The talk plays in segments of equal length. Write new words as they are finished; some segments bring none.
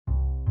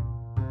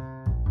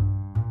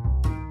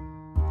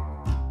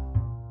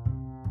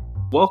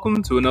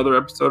Welcome to another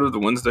episode of the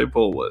Wednesday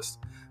Pull List.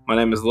 My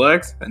name is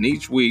Lex, and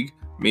each week,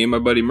 me and my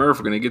buddy Murph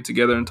are going to get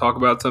together and talk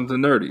about something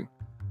nerdy.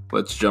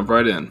 Let's jump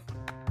right in.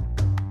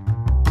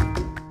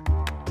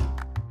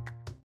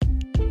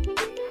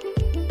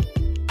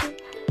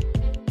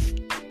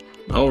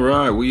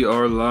 Alright, we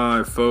are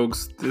live,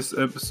 folks. This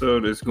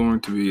episode is going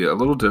to be a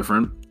little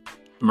different.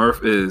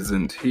 Murph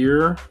isn't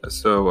here,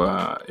 so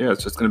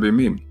it's just going to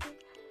be me.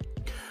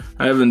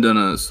 I haven't done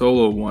a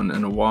solo one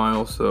in a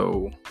while,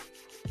 so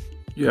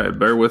yeah,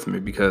 bear with me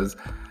because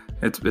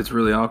it's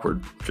really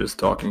awkward just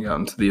talking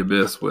out into the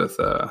abyss with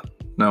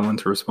no one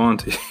to respond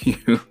to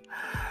you.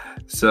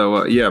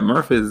 So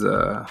Murph is,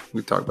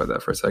 we talked about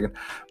that for a second.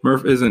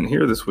 Murph isn't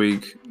here this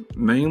week,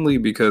 mainly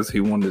because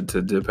he wanted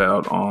to dip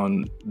out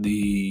on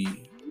the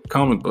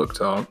comic book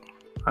talk.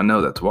 I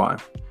know that's why.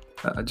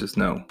 I just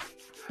know.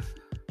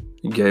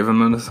 You gave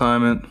him an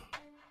assignment,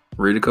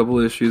 read a couple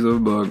issues of a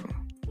book.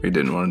 He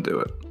didn't want to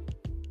do it.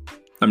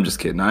 I'm just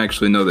kidding. I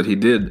actually know that he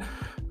did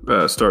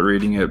start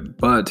reading it,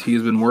 but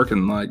he's been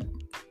working like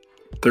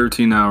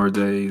 13-hour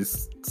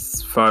days,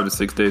 5 to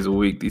 6 days a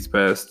week this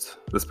past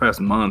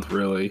month,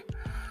 really.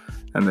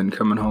 And then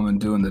coming home and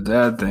doing the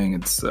dad thing,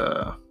 it's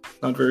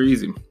not very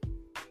easy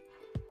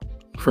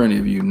for any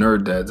of you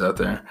nerd dads out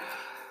there.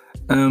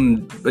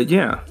 But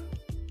yeah,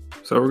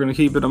 so we're going to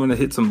keep it. I'm going to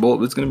hit some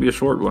bullets. It's going to be a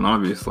short one,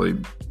 obviously,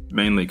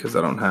 mainly because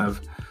I don't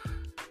have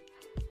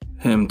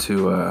him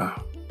to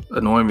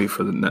annoy me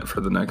for the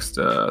next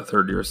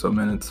 30 or so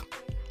minutes.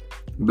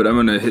 But I'm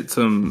going to hit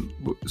some.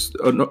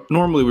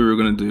 Normally we were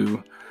going to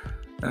do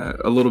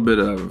a little bit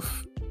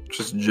of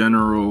just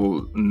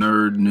general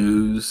nerd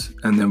news,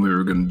 and then we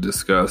were going to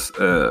discuss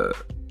a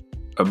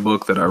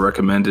book that I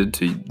recommended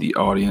to the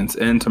audience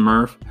and to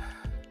Murph,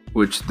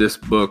 which the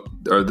book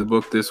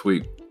this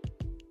week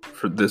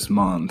for this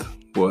month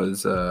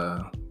was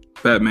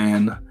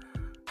Batman: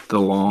 The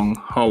Long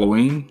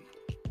Halloween.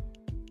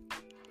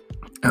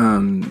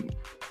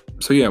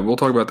 So yeah, we'll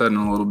talk about that in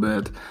a little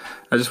bit.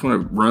 I just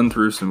want to run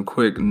through some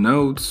quick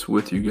notes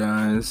with you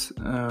guys.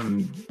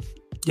 And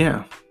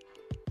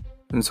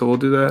so we'll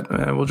do that,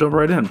 and we'll jump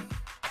right in.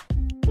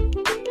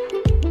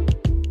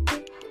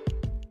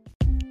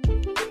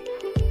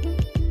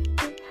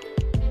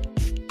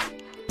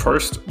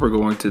 First, we're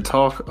going to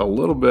talk a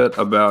little bit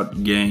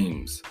about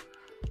games.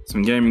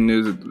 Some gaming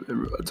news.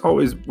 It's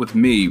always, with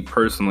me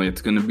personally,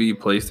 it's going to be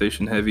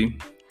PlayStation heavy.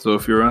 So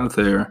if you're out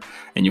there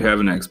and you have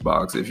an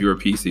Xbox, if you're a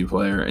PC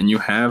player and you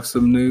have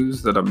some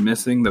news that I'm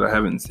missing that I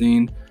haven't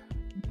seen,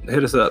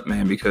 hit us up,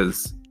 man,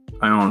 because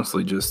I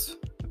honestly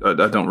I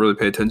don't really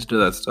pay attention to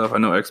that stuff. I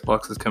know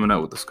Xbox is coming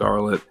out with the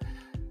Scarlet,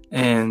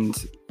 and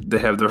they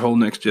have their whole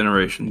next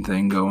generation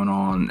thing going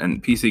on,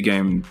 and PC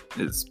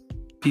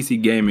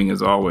gaming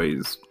is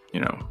always,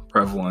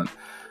 prevalent.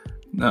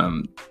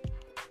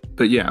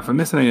 But yeah, if I'm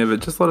missing any of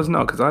it, just let us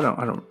know, because I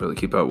don't really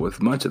keep up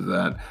with much of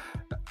that.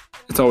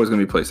 It's always going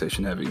to be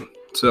PlayStation heavy.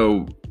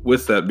 So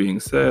with that being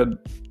said,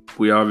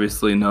 we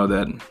obviously know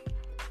that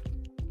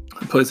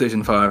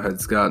PlayStation 5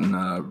 has gotten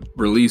a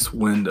release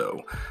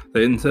window.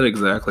 They didn't say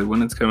exactly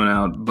when it's coming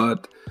out,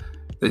 but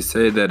they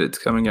say that it's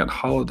coming out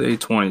holiday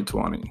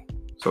 2020.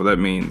 So that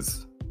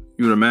means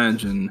you would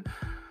imagine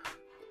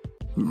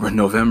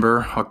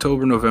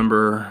October,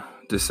 November,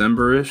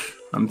 December-ish.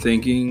 I'm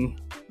thinking,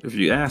 if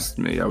you asked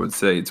me, I would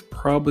say it's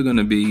probably going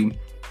to be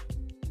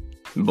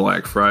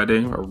Black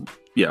Friday,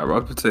 I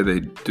would say they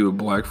do a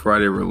Black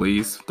Friday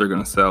release. They're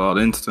going to sell out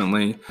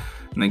instantly,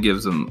 and it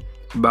gives them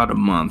about a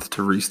month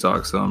to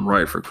restock some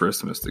right for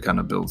Christmas to kind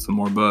of build some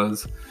more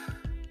buzz.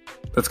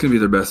 That's going to be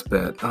their best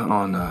bet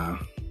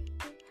on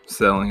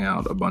selling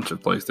out a bunch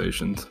of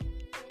PlayStations.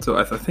 So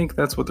I think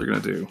that's what they're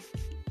going to do.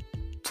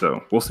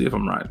 So we'll see if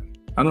I'm right.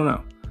 I don't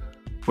know.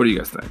 What do you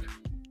guys think?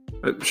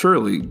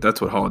 Surely that's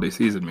what holiday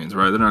season means,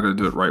 right? They're not going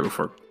to do it right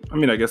before.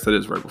 I guess that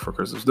is right before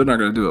Christmas. They're not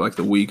going to do it like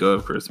the week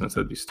of Christmas.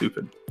 That'd be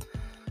stupid.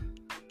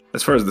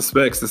 As far as the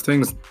specs, this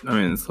thing's,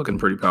 it's looking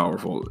pretty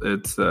powerful.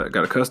 It's got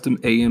a custom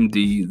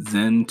AMD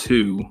Zen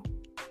 2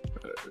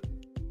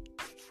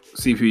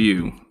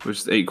 CPU, which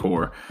is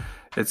 8-core.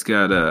 It's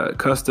got a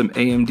custom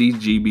AMD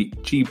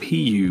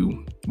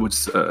GPU, which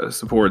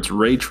supports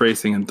ray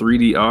tracing and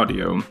 3D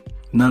audio.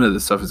 None of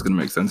this stuff is going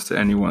to make sense to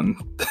anyone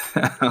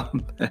out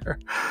there.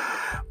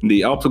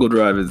 The optical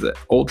drive is the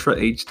Ultra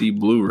HD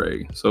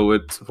Blu-ray, so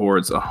it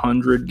supports a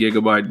 100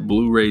 gigabyte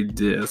Blu-ray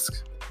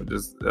disc, which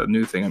is a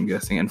new thing, I'm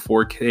guessing, and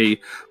 4K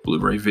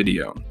Blu-ray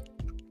video.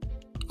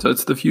 So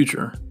it's the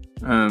future.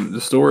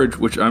 The storage,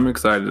 which I'm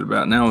excited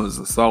about now, is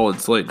a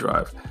solid slate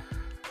drive,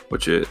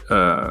 which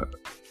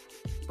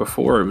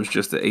before it was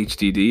just the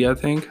HDD, I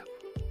think.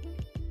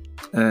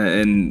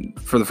 And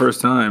for the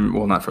first time,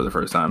 well, not for the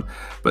first time,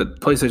 but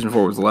PlayStation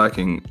 4 was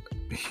lacking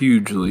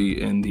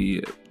hugely in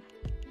the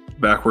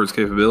backwards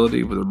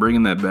capability, but they're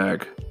bringing that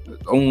back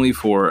only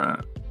for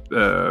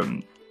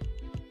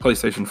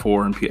PlayStation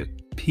 4 and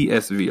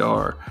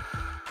PSVR,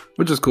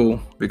 which is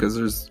cool because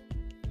there's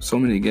so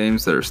many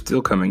games that are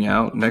still coming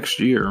out next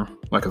year,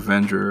 like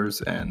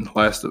Avengers and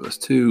Last of Us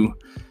 2,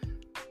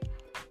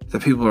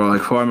 that people are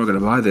like, why am I going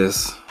to buy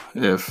this?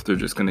 if they're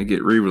just going to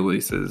get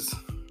re-releases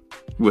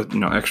with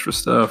extra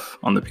stuff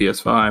on the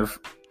PS5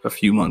 a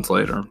few months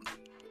later.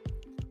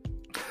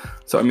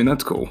 So I mean,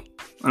 that's cool.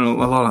 And a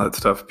lot of that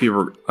stuff,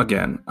 people,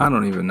 again, I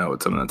don't even know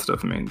what some of that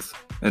stuff means.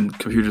 And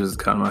computers is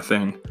kind of my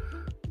thing.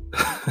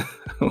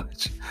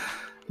 Which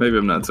maybe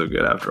I'm not so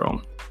good after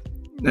all.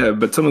 Yeah,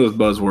 but some of those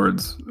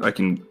buzzwords I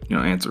can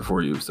answer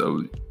for you.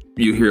 So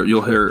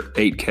you'll hear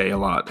 8K a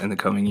lot in the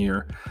coming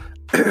year.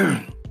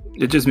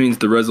 It just means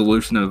the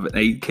resolution of an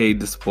 8K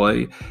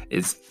display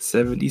is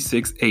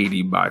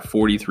 7680 by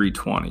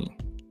 4320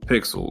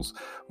 pixels,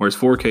 whereas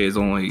 4K is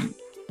only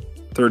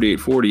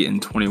 3840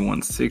 and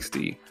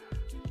 2160.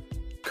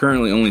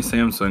 Currently, only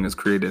Samsung has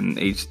created an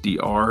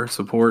HDR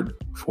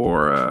support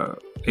for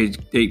 8K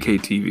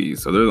TVs,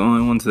 so they're the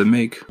only ones that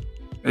make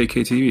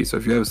 8K TV. So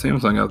if you have a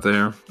Samsung out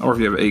there, or if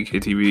you have an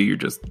 8K TV, you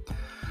just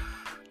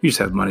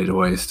have money to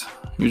waste.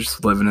 You're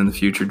just living in the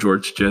future,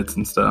 George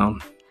Jetson style.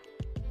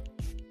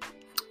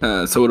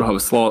 So it'll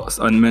have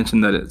I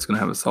mentioned that it's going to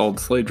have a solid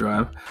state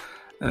drive.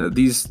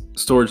 These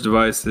storage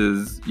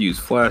devices use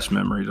flash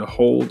memory to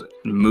hold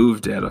and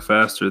move data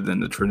faster than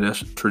the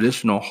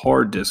traditional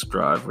hard disk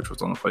drive, which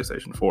was on the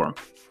PlayStation 4.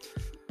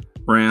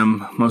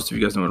 RAM, most of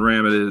you guys know what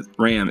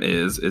RAM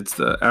is. It's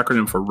the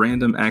acronym for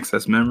Random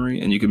Access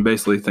Memory, and you can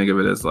basically think of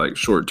it as like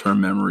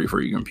short-term memory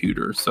for your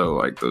computer. So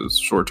like those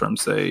short-term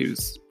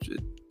saves,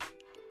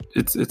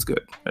 it's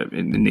good. It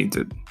needs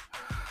it.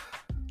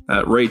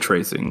 Ray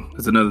tracing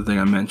is another thing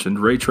I mentioned.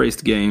 Ray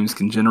traced games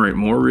can generate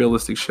more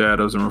realistic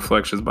shadows and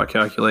reflections by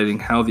calculating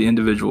how the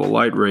individual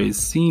light rays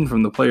seen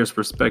from the player's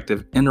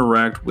perspective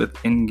interact with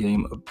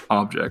in-game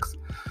objects.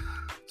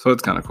 So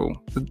it's kind of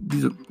cool.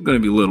 These are going to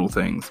be little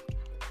things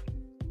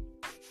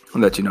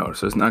that you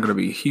notice. There's not going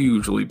to be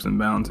huge leaps and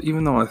bounds,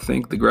 even though I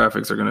think the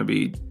graphics are going to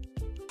be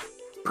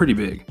pretty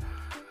big.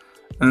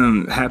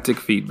 Haptic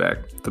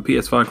feedback. The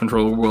PS5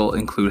 controller will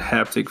include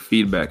haptic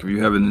feedback. If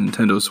you have a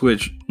Nintendo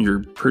Switch,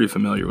 you're pretty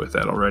familiar with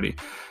that already.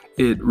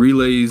 It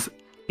relays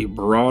a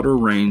broader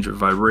range of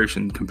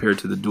vibration compared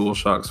to the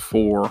DualShock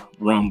 4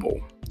 Rumble.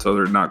 So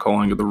they're not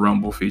calling it the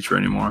Rumble feature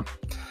anymore.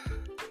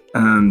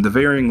 The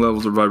varying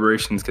levels of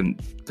vibrations can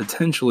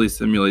potentially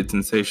simulate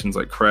sensations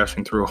like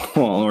crashing through a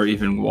wall or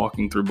even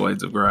walking through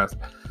blades of grass.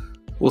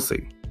 We'll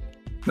see.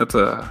 That's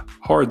a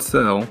hard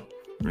sell.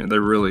 I mean,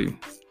 they're really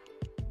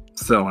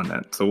selling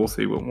that, so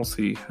we'll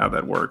see how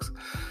that works.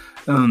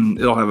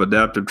 It'll have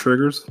adaptive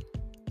triggers.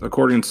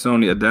 According to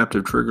Sony,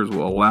 adaptive triggers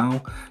will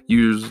allow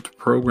users to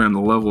program the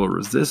level of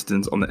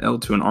resistance on the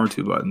L2 and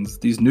R2 buttons.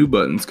 These new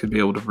buttons could be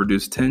able to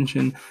produce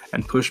tension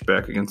and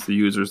pushback against the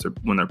users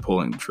when they're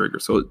pulling the trigger.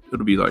 So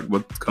it'll be like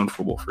what's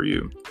comfortable for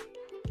you.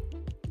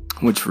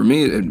 Which for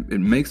me, it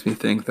makes me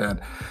think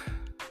that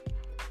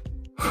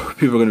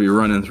people are going to be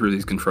running through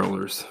these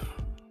controllers.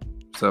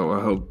 So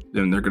I hope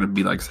they're going to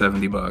be like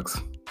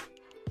 $70.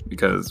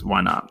 Because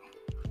why not?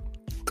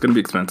 It's going to be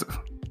expensive.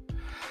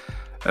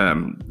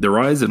 The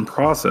Ryzen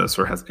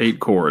processor has 8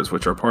 cores,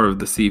 which are part of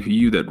the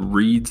CPU that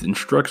reads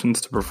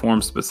instructions to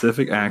perform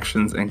specific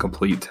actions and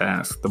complete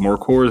tasks. The more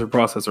cores a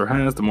processor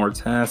has, the more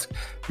tasks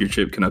your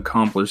chip can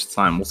accomplish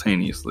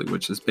simultaneously,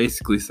 which is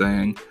basically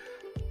saying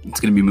it's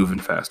going to be moving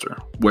faster,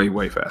 way,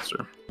 way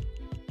faster.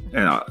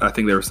 And I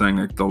think they were saying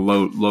that the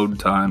load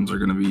times are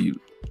going to be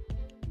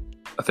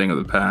a thing of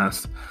the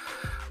past,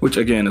 which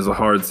again is a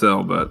hard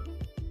sell, but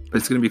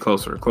it's going to be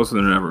closer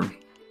than ever.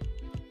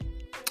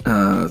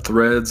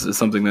 Threads is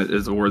something that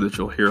is a word that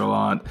you'll hear a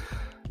lot.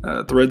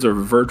 Threads are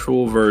a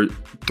virtual version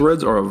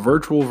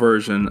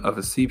of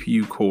a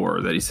CPU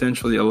core that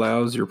essentially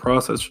allows your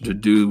processor to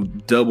do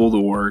double the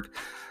work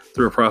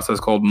through a process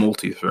called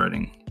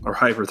multi-threading or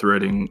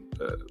hyper-threading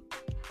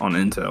on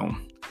Intel.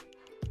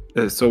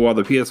 So while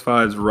the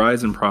PS5's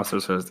Ryzen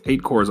processor has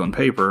 8 cores on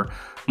paper,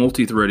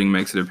 multi-threading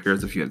makes it appear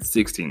as if you had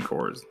 16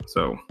 cores.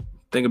 So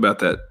think about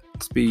that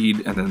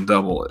speed and then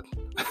double it.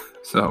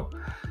 So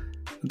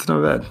it's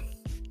not bad.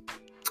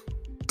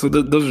 So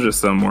those are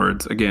just some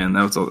words. Again,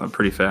 that was a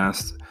pretty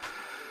fast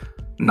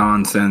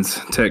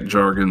nonsense tech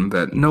jargon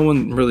that no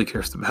one really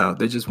cares about.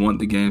 They just want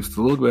the games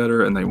to look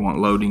better and they want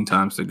loading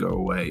times to go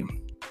away.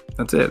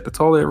 That's it. That's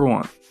all they ever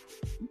want.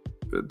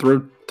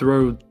 Throw 2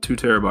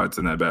 terabytes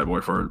in that bad boy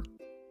for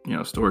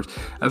storage.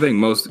 I think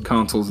most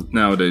consoles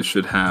nowadays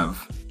should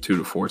have 2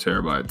 to 4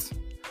 terabytes.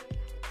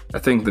 I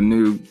think the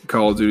new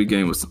Call of Duty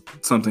game was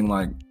something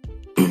like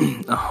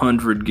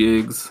 100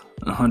 gigs,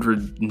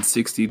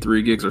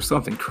 163 gigs, or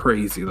something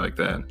crazy like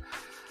that.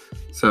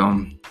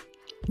 So,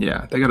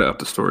 yeah, they got to up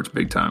the storage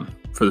big time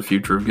for the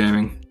future of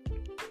gaming.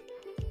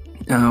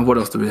 What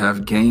else do we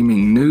have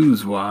gaming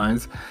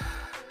news-wise?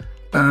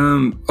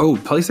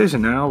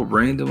 PlayStation Now,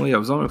 randomly, I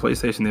was on my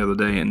PlayStation the other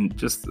day and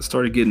just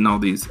started getting all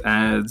these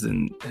ads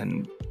and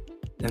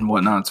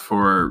whatnots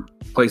for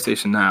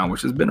PlayStation Now,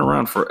 which has been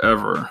around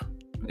forever.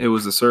 It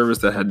was a service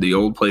that had the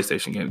old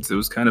PlayStation games. It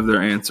was kind of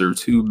their answer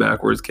to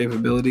backwards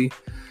capability.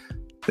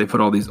 They put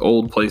all these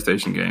old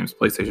PlayStation games,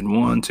 PlayStation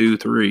 1, 2,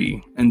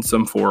 3, and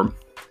some 4,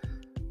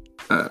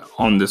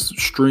 on this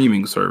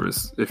streaming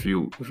service, if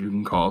you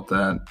can call it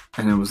that,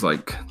 and it was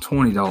like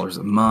 $20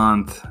 a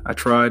month. I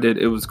tried it;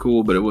 it was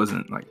cool, but it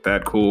wasn't like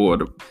that cool.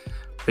 I'd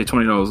pay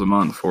 $20 a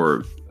month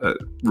for a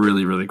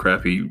really, really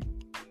crappy,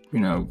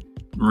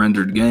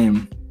 rendered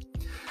game.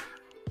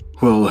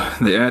 Well,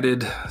 they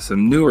added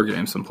some newer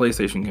games, some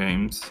PlayStation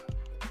games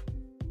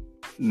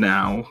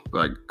now,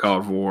 like God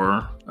of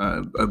War,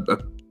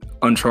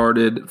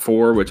 Uncharted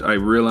 4, which I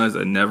realized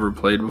I never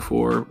played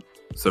before.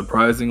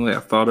 Surprisingly, I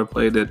thought I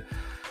played it.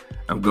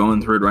 I'm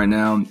going through it right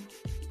now,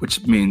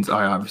 which means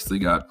I obviously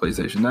got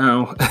PlayStation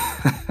Now.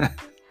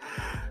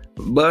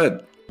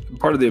 But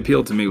part of the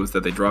appeal to me was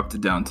that they dropped it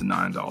down to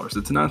 $9.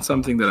 It's not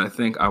something that I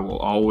think I will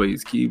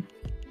always keep.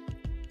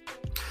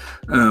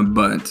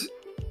 But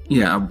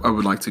yeah, I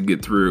would like to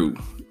get through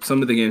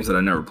some of the games that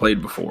I never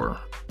played before.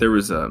 There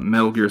was a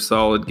Metal Gear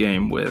Solid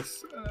game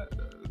with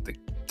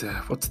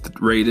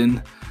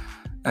Raiden.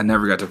 I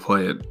never got to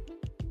play it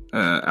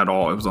at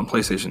all. It was on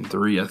PlayStation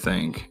 3, I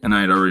think, and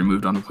I had already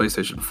moved on to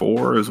PlayStation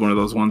 4. It was one of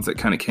those ones that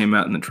kind of came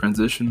out in the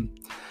transition,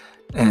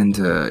 and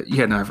I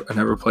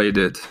never played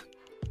it,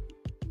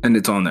 and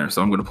it's on there,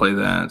 so I'm going to play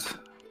that.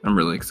 I'm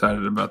really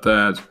excited about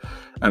that.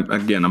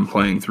 I'm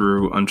playing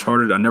through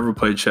Uncharted. I never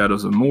played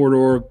Shadows of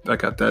Mordor. I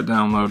got that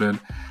downloaded,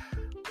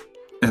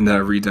 and then I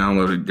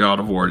re-downloaded God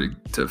of War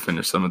to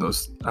finish some of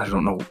those. I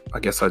don't know. I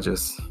guess I had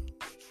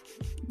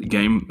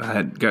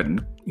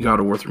gotten God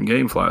of War through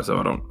GameFly, so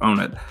I don't own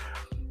it.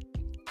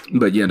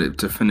 But yeah,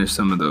 to finish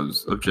some of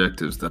those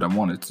objectives that I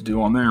wanted to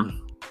do on there.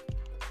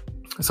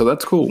 So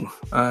that's cool.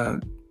 I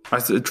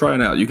said try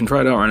it out. You can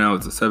try it out right now.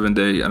 It's a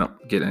 7-day. I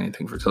don't get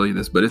anything for telling you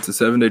this, but it's a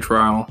 7-day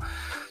trial.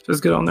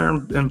 Just get on there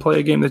and play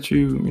a game that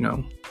you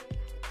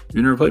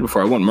never played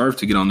before. I want Murph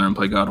to get on there and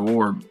play God of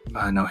War.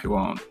 I know he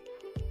won't.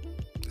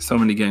 So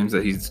many games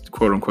that he's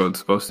quote unquote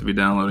supposed to be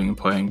downloading and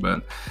playing,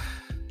 but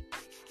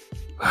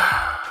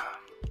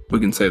we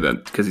can say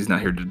that because he's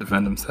not here to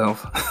defend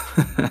himself.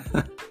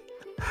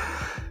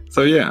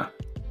 So yeah,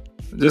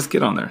 just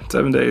get on there.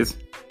 7 days.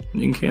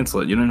 You can cancel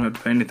it. You don't have to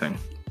pay anything.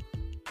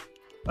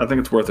 I think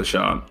it's worth a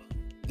shot.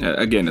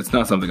 Again, it's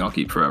not something I'll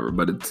keep forever,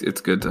 but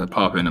it's good to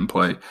pop in and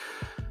play.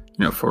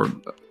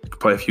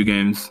 Play a few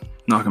games,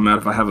 knock them out.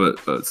 If I have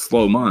a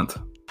slow month,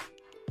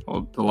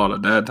 a lot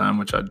of dad time,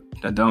 which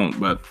I don't,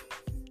 but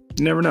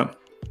you never know.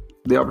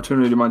 The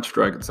opportunity might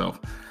strike itself.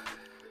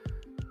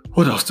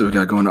 What else do we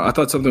got going on? I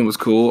thought something was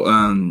cool.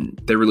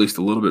 They released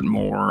a little bit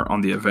more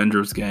on the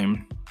Avengers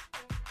game,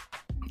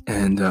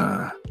 and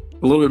a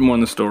little bit more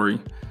in the story,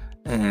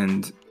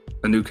 and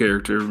a new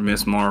character,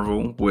 Miss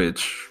Marvel,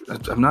 which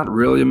I'm not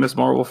really a Miss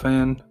Marvel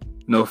fan.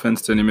 No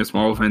offense to any Miss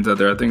Marvel fans out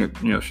there. I think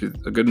she's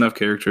a good enough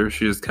character.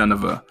 She is kind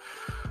of a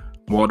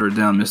watered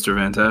down Mr.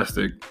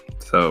 Fantastic,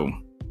 so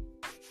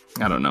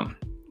I don't know.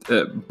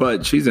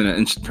 But she's in it,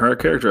 and her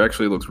character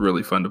actually looks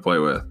really fun to play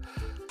with.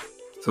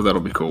 So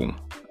that'll be cool.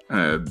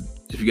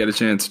 If you get a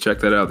chance, check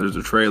that out. There's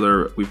a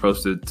trailer we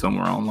posted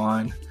somewhere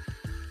online.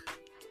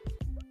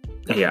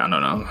 Yeah, I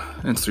don't know.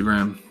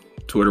 Instagram,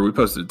 Twitter, we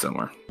posted it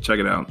somewhere. Check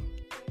it out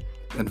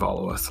and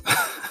follow us.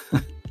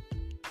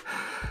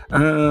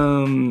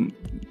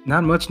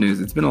 Not much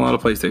news. It's been a lot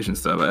of PlayStation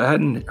stuff. I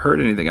hadn't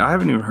heard anything. I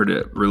haven't even heard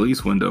a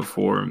release window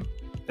for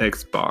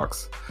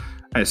Xbox.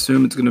 I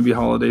assume it's going to be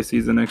holiday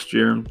season next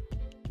year.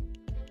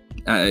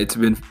 It's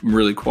been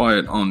really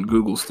quiet on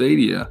Google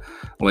Stadia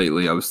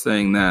lately. I was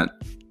saying that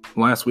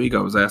last week. I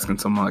was asking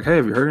someone like, hey,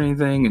 have you heard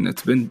anything? And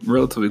it's been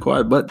relatively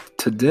quiet. But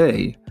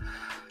today,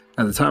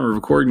 at the time of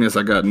recording this,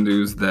 I got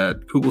news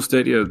that Google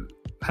Stadia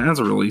has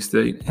a release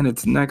date, and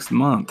it's next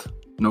month,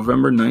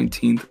 November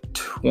 19th,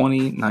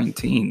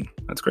 2019.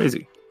 That's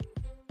crazy.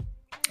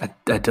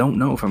 I don't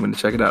know if I'm going to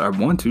check it out. I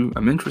want to.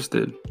 I'm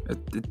interested.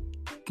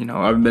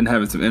 I've been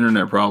having some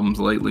internet problems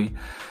lately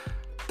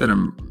that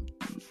I'm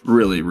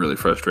really, really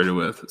frustrated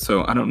with.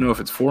 So I don't know if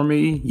it's for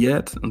me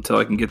yet until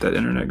I can get that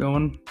internet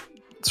going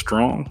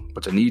strong,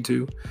 which I need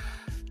to.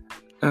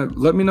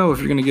 Let me know if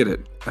you're going to get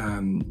it.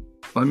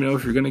 Let me know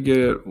if you're going to get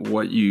it,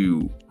 what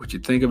you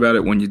think about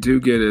it when you do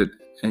get it,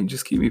 and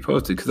just keep me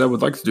posted, because I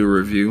would like to do a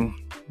review,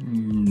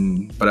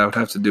 but I would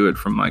have to do it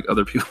from like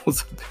other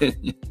people's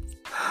opinions.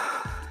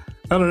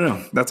 I don't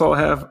know. That's all I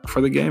have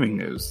for the gaming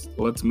news.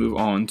 Let's move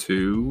on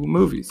to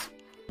movies.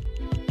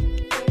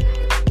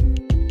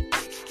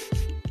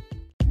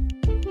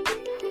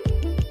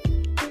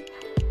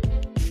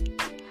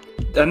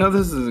 I know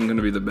this isn't going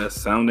to be the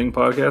best sounding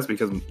podcast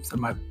because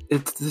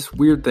it's this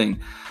weird thing.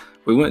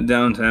 We went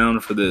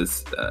downtown for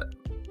this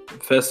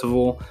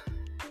festival,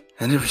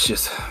 and it was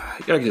just,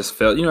 I just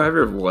felt, have you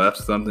ever left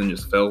something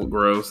just felt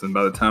gross? And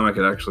by the time I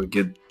could actually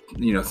get,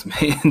 some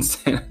hand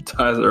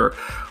sanitizer,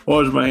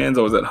 wash my hands,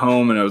 I was at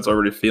home and I was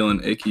already feeling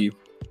icky.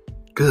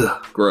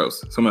 Ugh,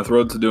 gross. So my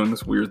throat's doing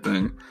this weird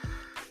thing.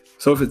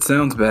 So if it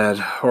sounds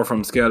bad or if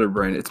I'm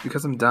scatterbrained, it's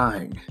because I'm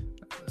dying.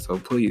 So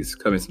please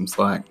cut me some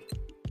slack.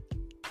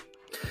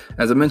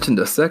 As I mentioned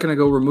a second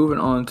ago, we're moving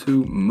on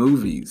to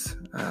movies,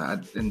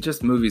 and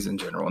just movies in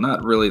general,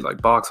 not really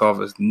like box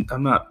office.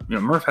 I'm not,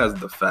 Murph has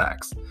the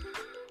facts.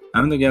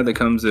 I'm the guy that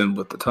comes in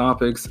with the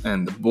topics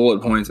and the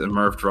bullet points, and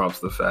Murph drops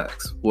the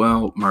facts.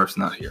 Well, Murph's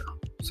not here,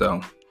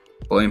 so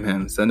blame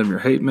him. Send him your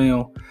hate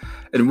mail.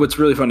 And what's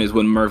really funny is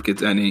when Murph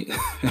gets any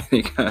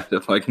kind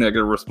of like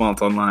negative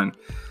response online,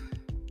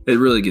 it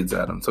really gets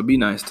at him. So be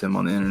nice to him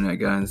on the internet,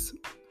 guys.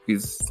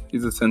 He's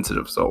a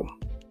sensitive soul.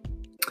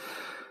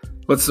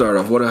 Let's start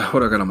off. What I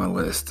got on my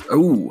list?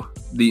 Oh,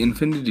 the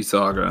Infinity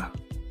Saga,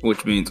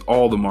 which means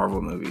all the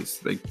Marvel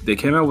movies. They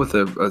came out with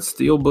a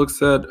steelbook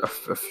set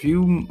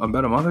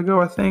about a month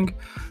ago, I think.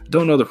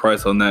 Don't know the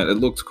price on that. It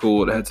looked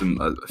cool. It had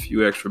a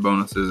few extra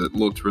bonuses. It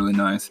looked really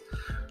nice.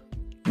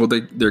 Well,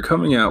 they're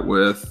coming out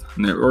with,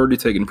 and they're already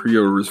taking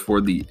pre-orders for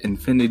the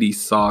Infinity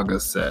Saga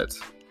set,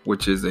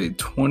 which is a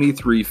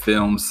 23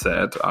 film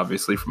set,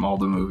 obviously from all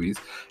the movies.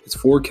 It's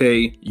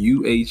 4K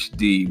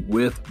UHD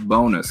with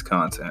bonus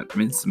content. I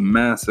mean, it's a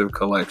massive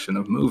collection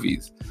of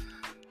movies.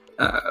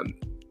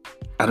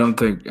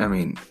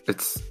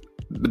 It's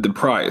the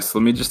price.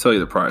 Let me just tell you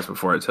the price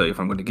before I tell you if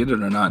I'm going to get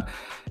it or not.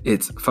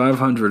 It's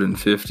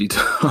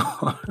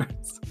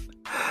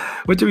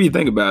 $550. Which, if you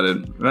think about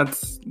it,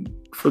 that's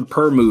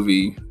per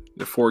movie,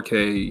 the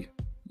 4K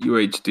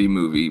UHD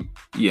movie.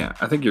 Yeah,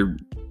 I think you're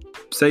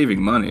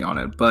saving money on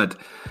it. But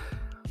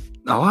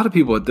a lot of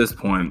people at this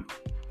point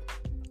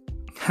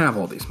have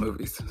all these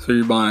movies. So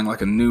you're buying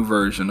like a new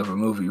version of a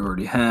movie you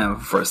already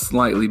have for a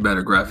slightly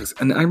better graphics.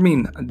 And I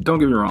mean, don't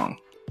get me wrong.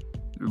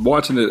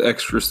 Watching it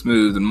extra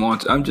smooth and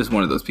I'm just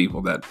one of those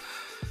people that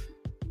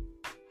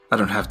I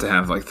don't have to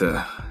have like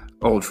the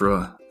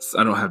ultra,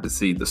 I don't have to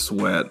see the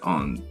sweat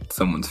on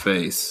someone's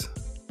face.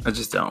 I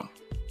just don't.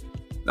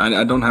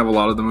 I don't have a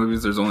lot of the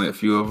movies. There's only a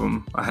few of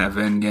them. I have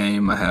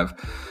Endgame. I have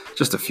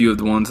just a few of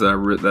the ones that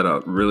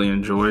I really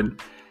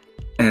enjoyed.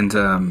 And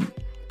I'm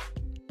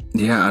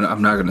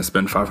not going to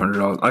spend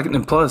 $500.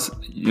 And plus,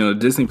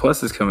 Disney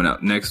Plus is coming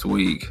out next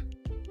week.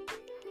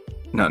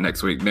 Not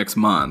next week, next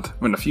month,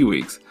 in a few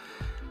weeks.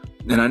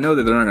 And I know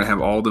that they're not going to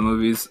have all the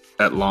movies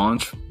at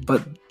launch,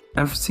 but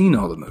I've seen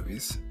all the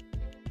movies.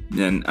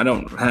 And I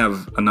don't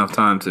have enough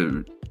time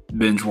to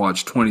binge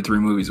watch 23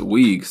 movies a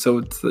week. So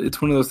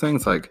it's one of those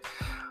things like,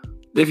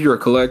 if you're a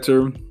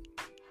collector,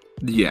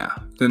 yeah,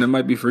 then it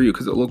might be for you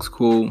because it looks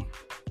cool.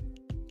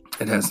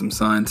 It has some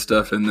signed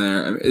stuff in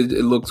there. I mean,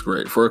 it looks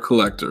great for a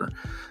collector.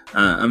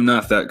 I'm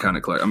not that kind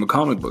of collector. I'm a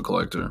comic book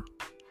collector.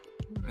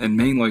 And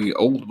mainly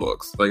old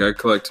books. Like I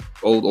collect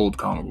old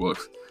comic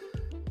books.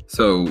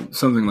 So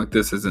something like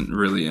this isn't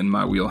really in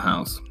my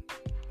wheelhouse.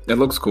 It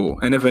looks cool.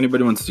 And if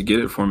anybody wants to get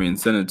it for me and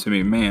send it to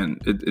me, man,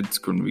 it's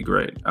going to be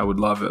great. I would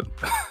love it.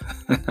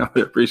 I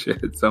would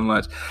appreciate it so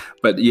much.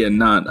 But yeah,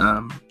 not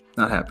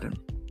happening.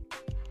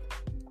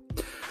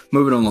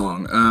 Moving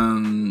along.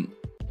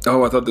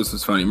 I thought this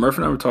was funny. Murph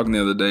and I were talking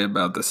the other day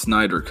about the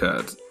Snyder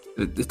Cut.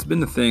 It's been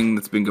the thing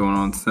that's been going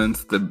on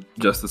since the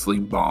Justice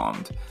League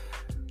bombed.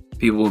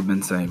 People have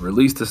been saying,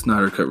 release the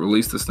Snyder Cut,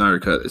 release the Snyder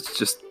Cut. It's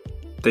just,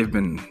 they've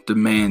been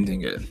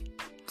demanding it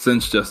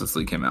since Justice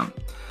League came out.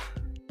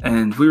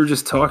 And we were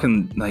just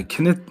talking, like,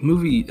 can the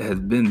movie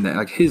have been that,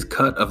 like, his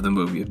cut of the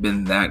movie have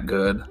been that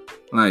good?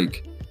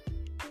 Like,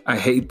 I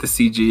hate the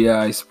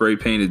CGI spray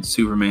painted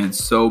Superman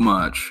so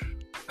much.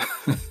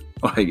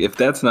 Like, if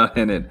that's not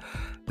in it,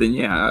 then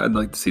yeah, I'd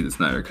like to see the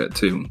Snyder Cut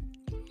too.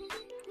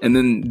 And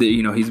then,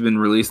 he's been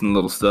releasing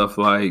little stuff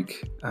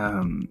like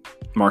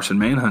Martian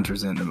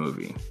Manhunter's in the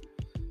movie.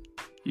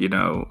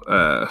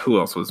 Who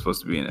else was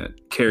supposed to be in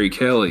it? Carrie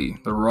Kelly,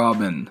 the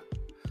Robin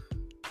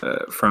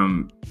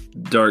from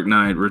Dark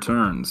Knight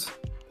Returns.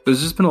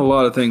 There's just been a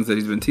lot of things that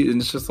he's been teasing.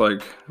 It's just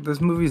like,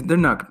 this movie's,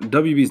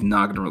 WB's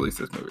not going to release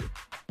this movie.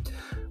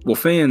 Well,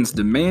 fans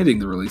demanding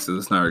the release of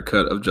the Snyder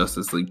Cut of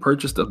Justice League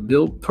purchased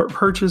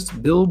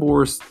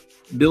billboard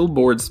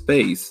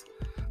space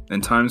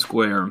in Times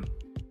Square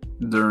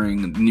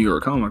during New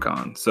York Comic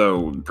Con.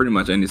 So pretty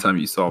much anytime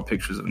you saw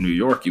pictures of New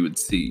York, you would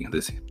see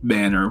this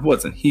banner. It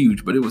wasn't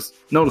huge, but it was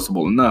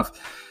noticeable enough.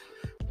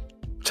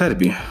 Which had to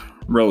be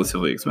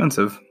relatively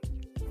expensive.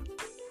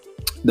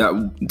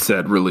 That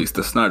said, release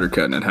the Snyder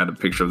Cut, and it had a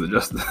picture of the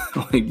Justice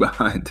League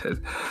behind it.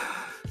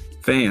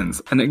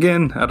 Fans, and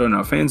again, I don't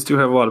know, fans do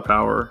have a lot of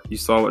power. You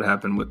saw what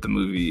happened with the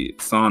movie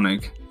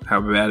Sonic,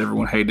 how bad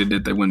everyone hated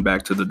it. They went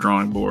back to the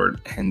drawing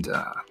board, and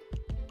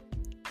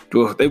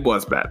it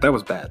was bad. That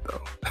was bad,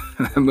 though.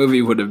 That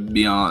movie would have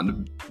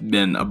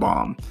been a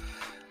bomb.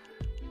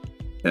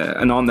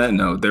 And on that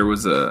note, there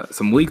was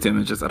some leaked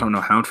images. I don't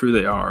know how true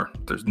they are.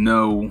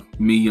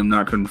 I'm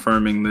not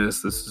confirming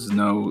this. This is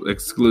no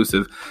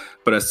exclusive.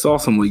 But I saw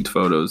some leaked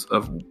photos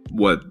of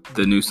what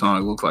the new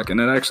Sonic looks like,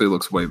 and it actually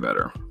looks way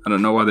better. I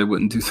don't know why they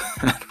wouldn't do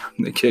that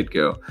from the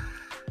get-go.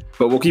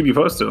 But we'll keep you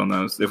posted on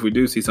those. If we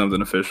do see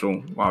something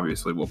official,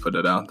 obviously we'll put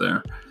it out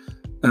there.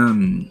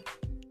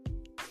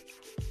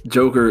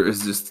 Joker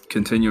is just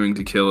continuing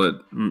to kill it.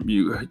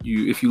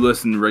 If you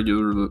listen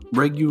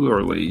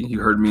regularly, you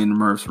heard me and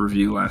Murph's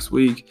review last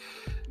week.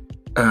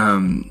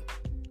 Again,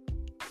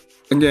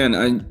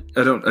 I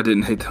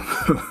didn't hate the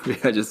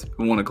movie. I just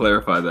want to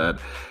clarify that.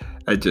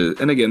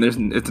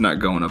 It's not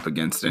going up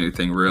against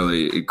anything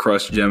really. It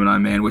crushed Gemini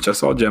Man, which I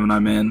saw Gemini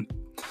Man.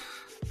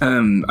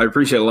 I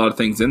appreciate a lot of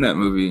things in that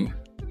movie.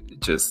 It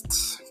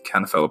just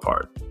kind of fell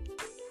apart.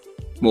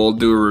 We'll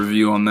do a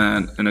review on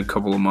that in a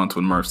couple of months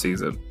when Murph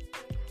sees it.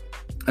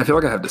 I feel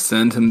like I have to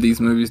send him these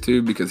movies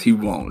too because he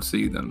won't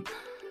see them.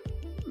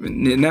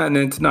 And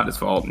it's not his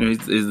fault.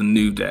 He's a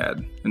new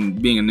dad.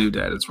 And being a new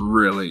dad is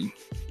really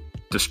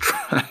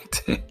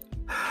distracting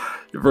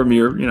from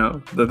your,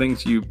 the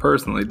things you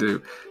personally do.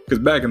 Because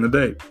back in the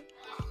day,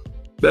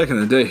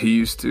 he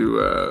used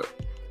to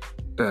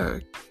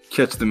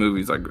catch the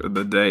movies like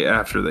the day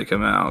after they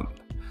come out.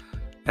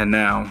 And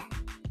now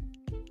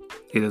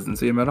he doesn't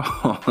see them at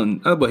all.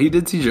 But he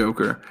did see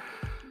Joker.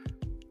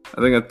 I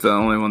think that's the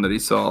only one that he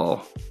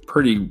saw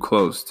pretty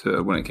close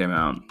to when it came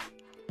out.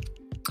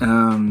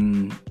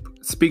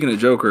 Speaking of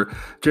Joker,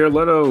 Jared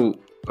Leto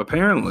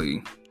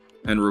apparently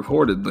and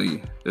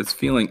reportedly is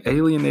feeling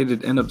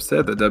alienated and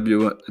upset that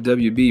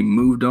WB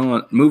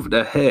moved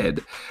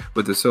ahead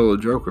with the solo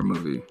Joker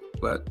movie,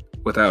 but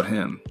without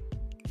him.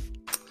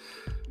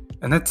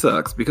 And that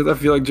sucks because I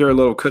feel like Jared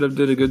Leto could have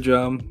did a good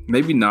job.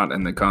 Maybe not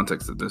in the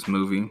context of this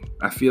movie.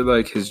 I feel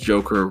like his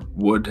Joker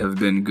would have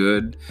been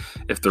good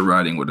if the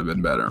writing would have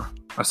been better.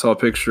 I saw a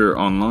picture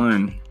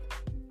online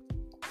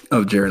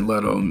of Jared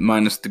Leto,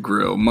 minus the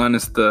grill,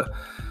 minus the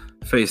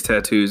face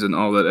tattoos and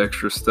all that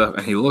extra stuff,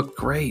 and he looked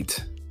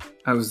great.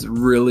 I was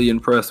really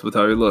impressed with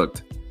how he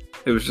looked.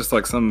 It was just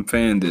like some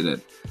fan did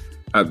it.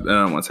 I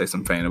don't want to say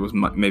some fan. It was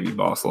maybe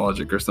Boss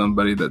Logic or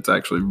somebody that's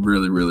actually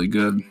really, really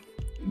good.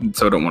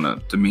 So I don't want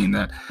to demean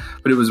that.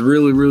 But it was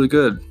really, really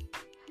good.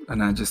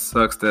 And it just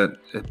sucks that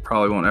it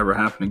probably won't ever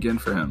happen again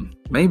for him.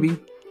 Maybe.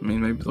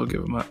 Maybe they'll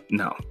give him up.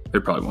 No,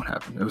 it probably won't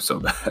happen. It was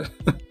so bad.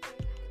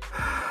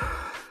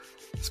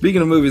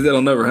 Speaking of movies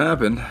that'll never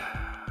happen,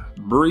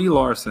 Brie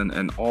Larson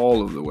and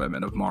all of the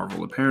women of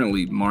Marvel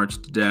apparently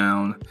marched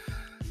down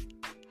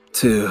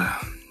to,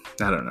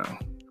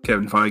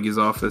 Kevin Feige's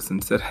office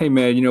and said, hey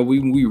man,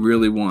 we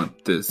really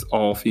want this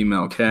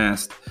all-female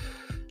cast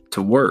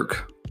to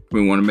work.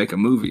 We want to make a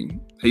movie.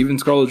 Even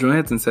Scarlett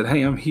Johansson said,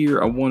 hey, I'm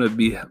here. I want to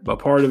be a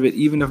part of it,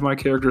 even if my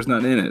character's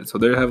not in it. So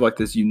they have like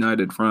this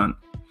united front.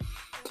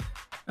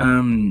 I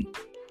don't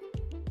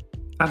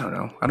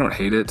know. I don't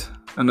hate it.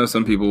 I know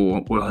some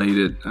people will hate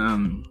it.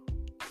 And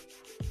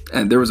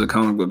there was a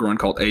comic book run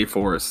called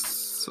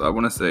A-Force, I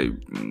want to say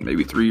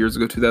maybe 3 years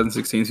ago,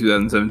 2016,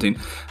 2017.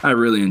 I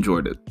really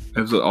enjoyed it.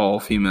 It was an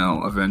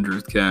all-female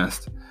Avengers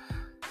cast.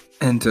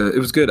 And it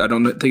was good. I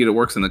don't think it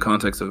works in the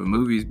context of the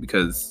movies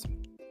because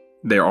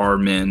there are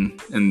men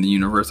in the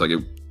universe. Like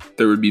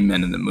there would be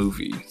men in the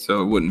movie.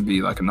 So it wouldn't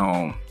be like an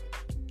all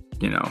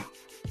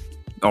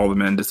the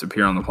men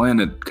disappear on the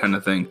planet kind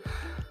of thing.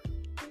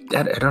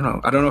 I don't know.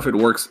 I don't know if it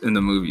works in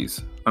the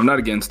movies. I'm not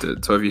against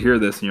it. So if you hear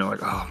this and you're like,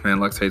 oh man,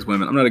 Lex hates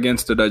women, I'm not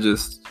against it. I'd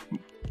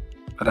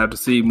have to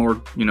see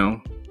more,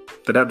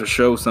 they'd have to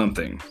show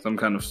something, some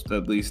kind of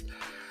at least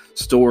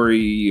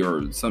story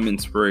or some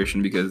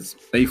inspiration, because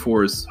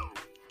A-Force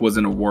was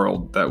in a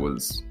world that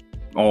was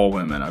all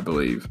women, I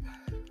believe.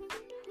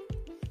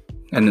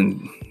 And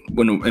then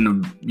in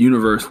a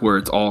universe where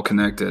it's all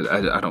connected,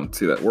 I don't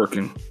see that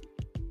working.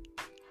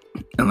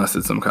 Unless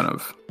it's some kind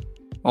of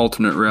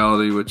alternate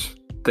reality, which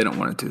they don't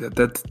want to do that.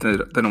 They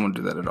don't want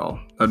to do that at all.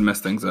 That'd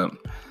mess things up.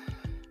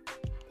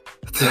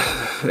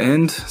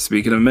 And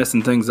speaking of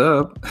messing things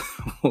up,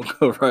 we'll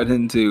go right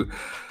into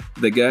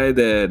the guy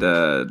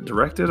that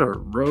directed or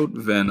wrote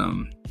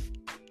Venom.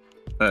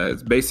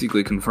 It's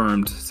basically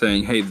confirmed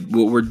saying, hey,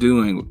 what we're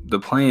doing, the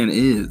plan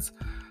is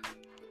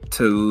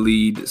to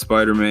lead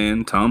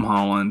Spider-Man, Tom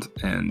Holland,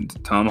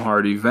 and Tom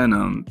Hardy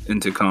Venom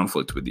into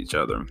conflict with each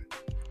other.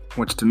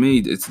 Which to me,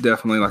 it's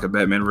definitely like a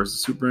Batman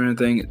versus Superman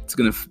thing.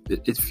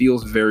 It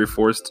feels very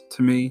forced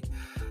to me.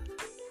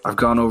 I've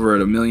gone over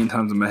it a million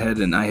times in my head,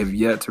 and I have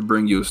yet to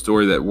bring you a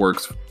story that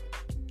works,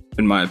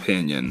 in my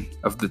opinion,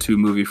 of the two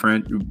movie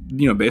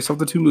based off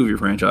the two movie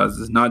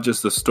franchises. Not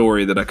just the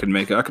story that I could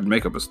make. I could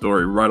make up a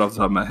story right off the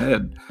top of my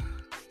head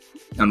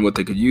on what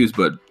they could use,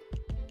 but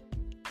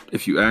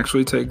if you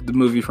actually take the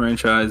movie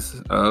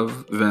franchise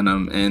of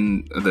Venom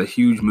and the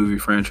huge movie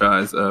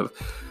franchise of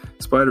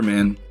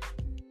Spider-Man,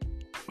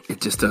 it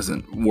just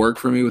doesn't work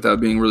for me without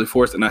being really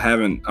forced. And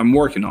I'm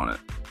working on it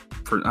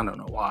I don't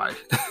know why,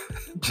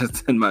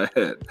 just in my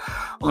head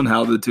on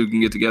how the two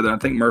can get together. I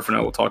think Murph and I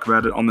will talk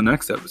about it on the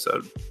next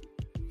episode.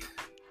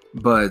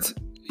 But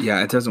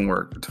yeah, it doesn't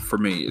work for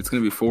me. It's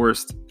going to be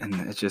forced, and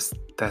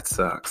that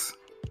sucks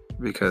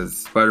because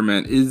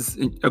Spider-Man is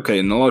okay.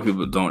 And a lot of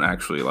people don't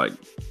actually like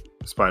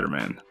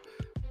Spider-Man,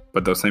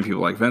 but those same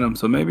people like Venom.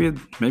 So maybe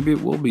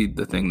it will be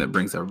the thing that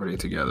brings everybody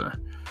together.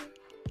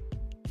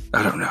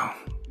 I don't know.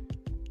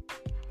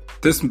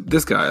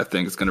 This guy, I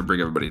think, is going to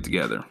bring everybody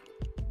together.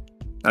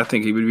 I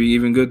think he would be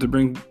even good to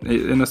bring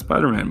in a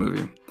Spider-Man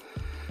movie.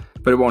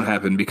 But it won't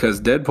happen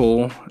because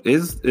Deadpool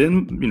is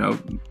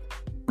in,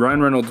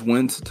 Ryan Reynolds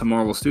went to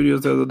Marvel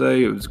Studios the other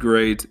day. It was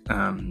great.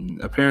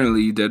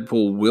 Apparently,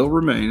 Deadpool will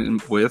remain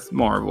with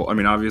Marvel. I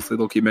mean, obviously,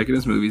 they'll keep making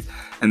his movies,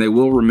 and they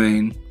will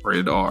remain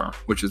rated R,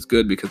 which is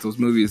good because those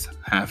movies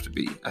have to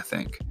be, I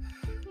think.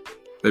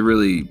 they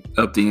really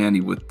upped the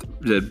ante with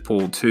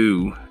Deadpool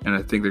 2, and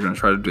I think they're going to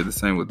try to do the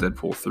same with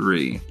Deadpool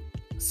 3.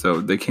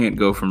 So they can't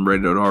go from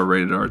rated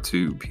R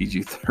to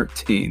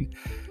PG-13.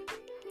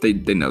 They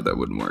know that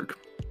wouldn't work.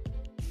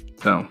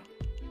 So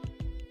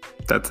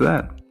that's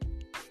that.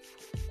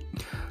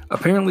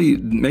 Apparently,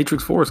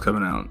 Matrix 4 is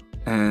coming out,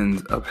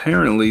 and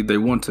apparently they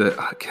want to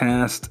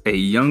cast a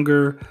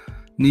younger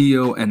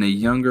Neo and a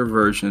younger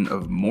version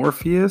of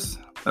Morpheus,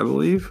 I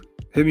believe.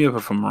 Hit me up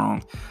if I'm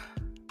wrong.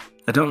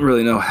 I don't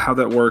really know how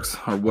that works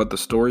or what the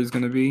story is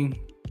going to be,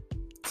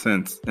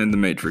 since in the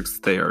Matrix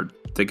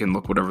they can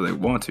look whatever they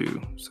want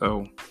to.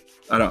 So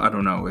I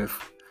don't know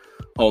if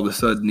all of a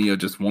sudden Neo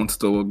just wants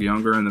to look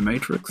younger in the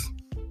Matrix.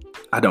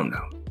 I don't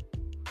know.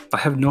 I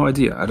have no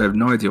idea. I have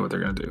no idea what they're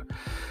going to do.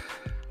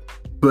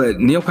 But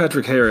Neil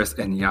Patrick Harris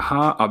and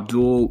Yahya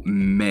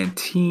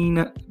Abdul-Mateen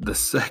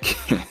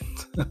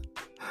II.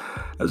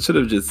 I should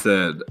have just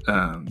said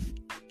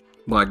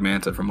Black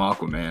Manta from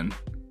Aquaman,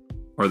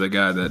 or the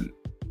guy that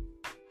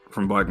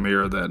from Black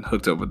Mirror that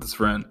hooked up with his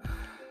friend.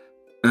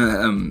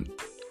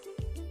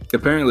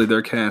 Apparently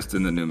they're cast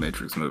in the new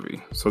Matrix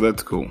movie, so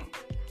that's cool.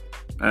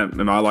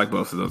 And I like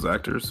both of those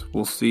actors.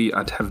 We'll see.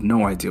 I have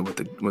no idea what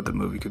the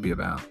movie could be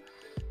about.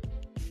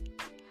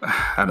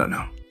 I don't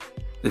know.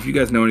 If you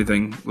guys know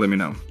anything, let me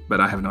know. But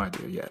I have no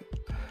idea yet.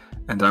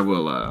 And I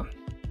will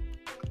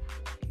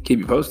keep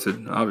you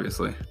posted,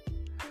 obviously.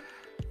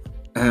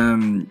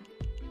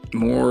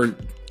 More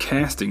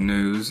casting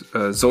news.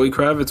 Zoe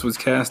Kravitz was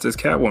cast as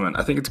Catwoman.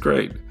 I think it's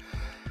great.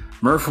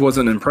 Murph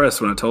wasn't impressed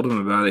when I told him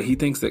about it. He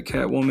thinks that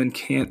Catwoman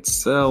can't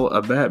sell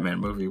a Batman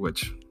movie,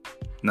 which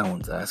no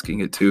one's asking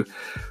it to.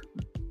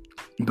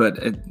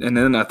 And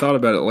then I thought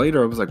about it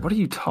later. I was like, what are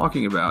you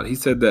talking about? He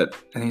said that,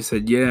 and he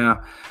said, yeah.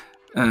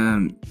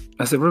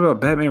 I said, what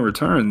about Batman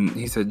Returns?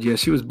 He said, yeah,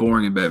 she was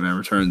boring in Batman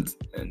Returns.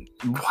 And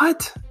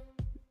what?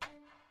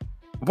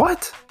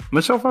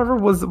 Michelle Pfeiffer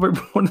was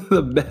one of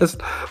the best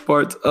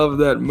parts of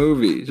that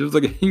movie. She was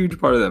like a huge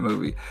part of that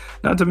movie.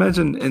 Not to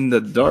mention in the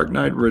Dark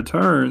Knight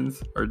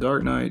Returns, or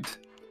Dark Knight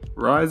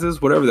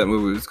Rises, whatever that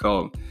movie was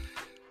called.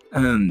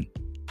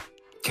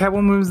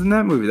 Catwoman was in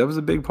that movie. That was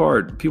a big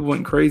part. People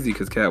went crazy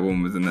because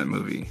Catwoman was in that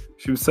movie.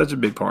 She was such a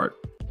big part.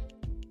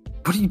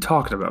 What are you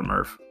talking about,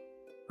 Murph?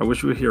 I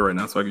wish you were here right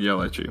now so I could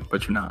yell at you,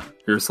 but you're not.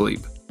 You're asleep,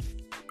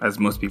 as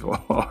most people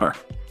are.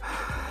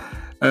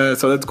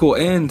 So that's cool.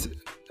 And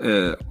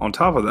on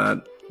top of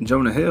that,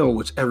 Jonah Hill,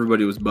 which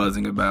everybody was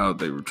buzzing about,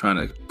 they were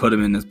trying to put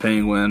him in as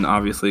Penguin,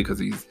 obviously, because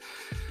he's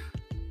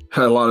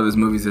had a lot of his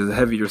movies as a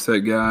heavier set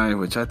guy,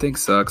 which I think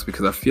sucks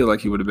because I feel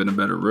like he would have been a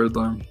better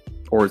Riddler,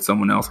 or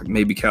someone else, like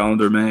maybe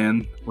Calendar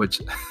Man,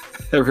 which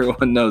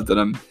everyone knows that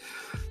I'm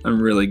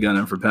really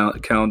gunning for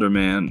Calendar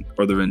Man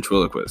or the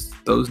Ventriloquist.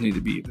 Those need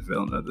to be the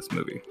villain of this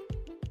movie.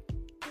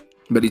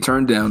 But he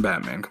turned down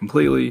Batman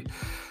completely,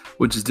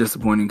 which is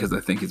disappointing because I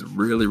think he's a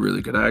really,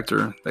 really good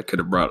actor that could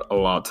have brought a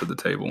lot to the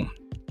table.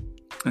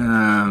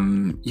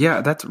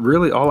 Yeah, that's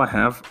really all I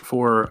have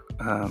for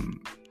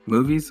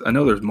movies. I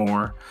know there's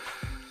more,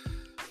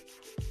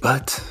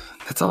 but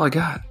that's all I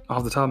got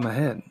off the top of my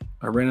head.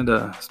 I ran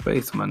into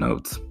space in my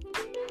notes.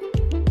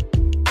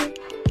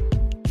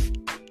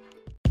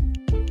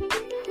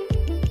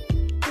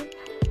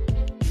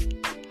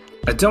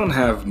 I don't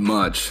have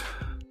much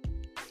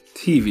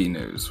TV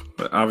news,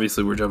 but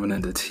obviously we're jumping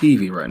into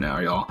TV right now,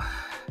 y'all.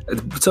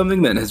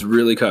 Something that has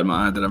really caught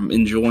my eye that I'm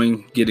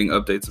enjoying getting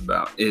updates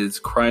about is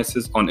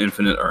Crisis on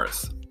Infinite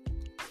Earths.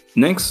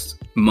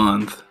 Next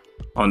month,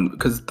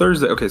 because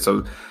Thursday, okay,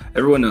 so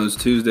everyone knows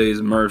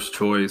Tuesdays, Murph's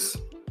Choice,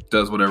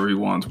 does whatever he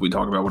wants. We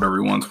talk about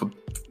whatever he wants with,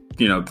 what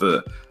did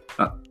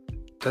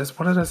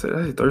I say?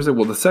 Hey, Thursday?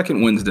 Well, the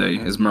second Wednesday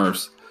is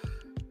Murph's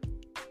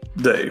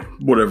day,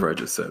 whatever I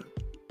just said.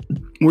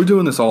 We're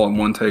doing this all in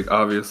one take,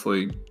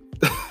 obviously,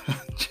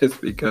 just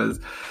because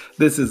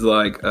this is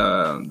like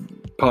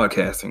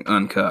podcasting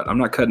uncut. I'm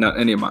not cutting out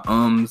any of my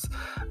ums.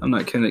 I'm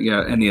not cutting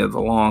out any of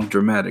the long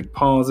dramatic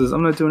pauses.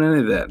 I'm not doing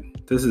any of that.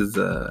 This is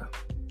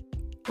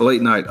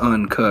late night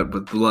uncut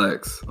with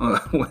Lex on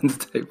a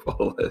Wednesday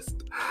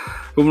playlist.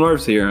 But when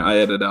Murph's here, I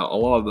edit out a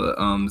lot of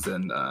the ums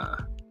and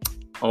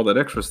all that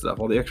extra stuff,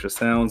 all the extra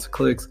sounds,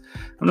 clicks.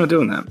 I'm not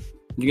doing that.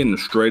 You're getting a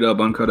straight up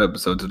uncut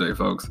episode today,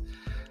 folks.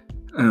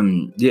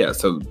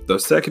 So the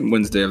second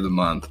Wednesday of the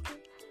month,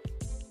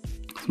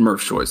 it's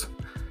Murph's Choice.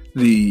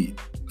 The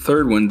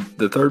third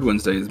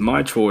Wednesday is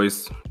my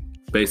choice,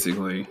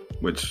 basically,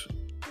 which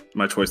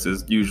my choice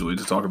is usually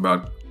to talk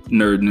about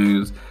nerd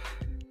news.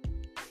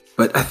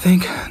 But I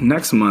think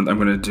next month I'm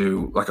going to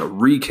do like a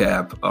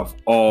recap of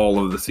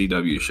all of the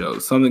CW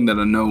shows. Something that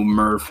I know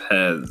Murph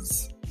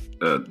has.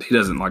 He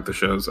doesn't like the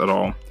shows at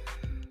all.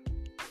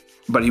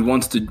 But he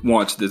wants to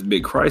watch this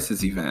big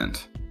Crisis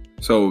event.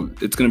 So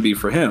it's going to be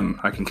for him.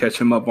 I can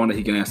catch him up on it.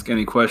 He can ask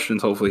any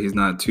questions. Hopefully he's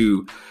not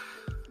too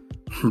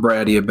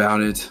bratty about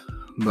it.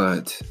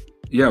 But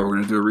yeah, we're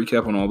going to do a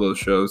recap on all those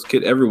shows.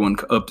 Get everyone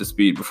up to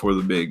speed before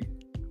the big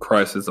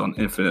Crisis on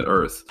Infinite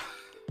Earths.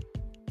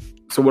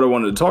 So what I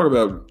wanted to talk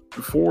about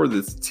for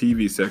this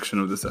TV section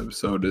of this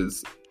episode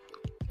is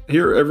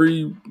here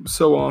every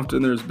so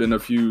often there's been a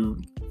few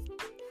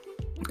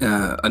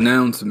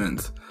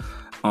announcements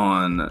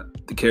on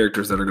the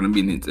characters that are going to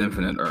be in these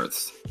Infinite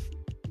Earths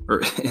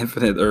or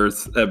Infinite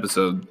Earths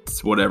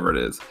episodes, whatever it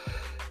is.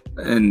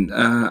 And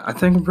I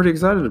think I'm pretty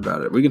excited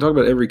about it. We can talk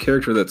about every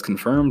character that's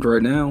confirmed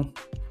right now.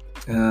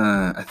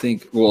 I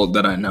think, well,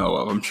 that I know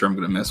of. I'm sure I'm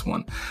going to miss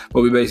one.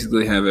 But we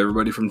basically have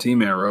everybody from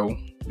Team Arrow,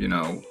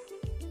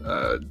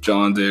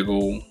 John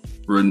Diggle,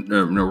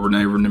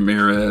 Renee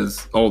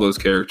Ramirez, all those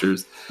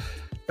characters.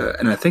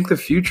 And I think the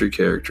future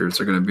characters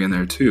are going to be in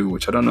there too,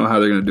 which I don't know how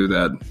they're going to do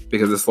that,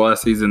 because this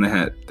last season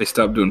they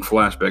stopped doing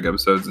flashback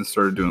episodes and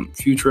started doing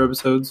future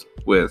episodes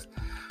with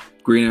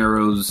Green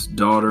Arrow's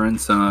daughter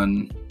and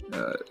son,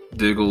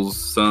 Diggle's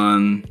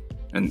son,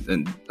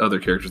 and other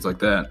characters like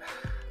that.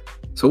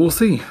 So we'll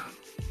see.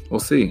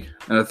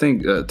 And I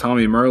think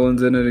Tommy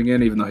Merlin's in it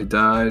again, even though he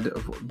died.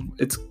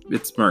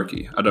 It's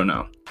murky. I don't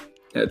know.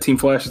 Team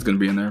Flash is going to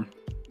be in there.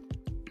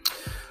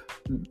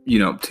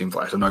 Team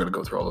Flash. I'm not going to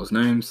go through all those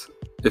names.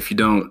 If you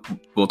don't,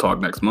 we'll talk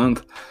next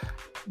month.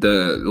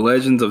 The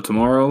Legends of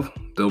Tomorrow,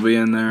 they'll be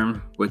in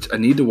there, which I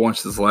need to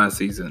watch this last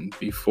season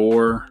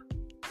before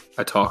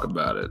I talk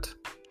about it.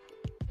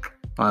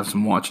 I have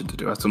some watching to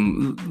do. I have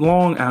some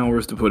long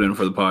hours to put in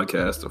for the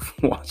podcast of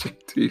watching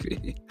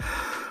TV.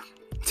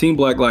 Team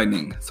Black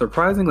Lightning.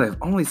 Surprisingly,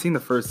 I've only seen the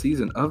first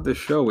season of this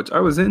show, which I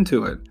was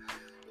into it.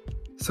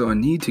 So I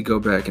need to go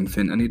back and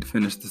I need to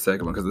finish the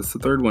second one, because the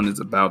third one is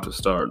about to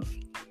start.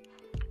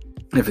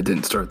 If it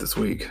didn't start this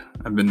week.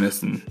 I've been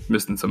missing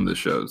some of the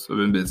shows. I've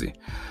been busy.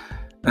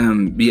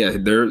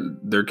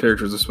 Their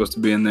characters are supposed to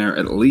be in there.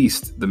 At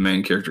least the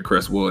main character,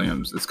 Cress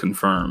Williams, is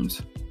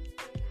confirmed.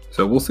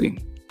 So we'll see.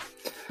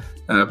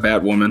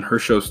 Batwoman, her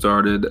show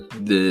started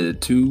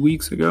 2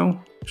 weeks ago.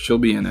 She'll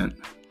be in it.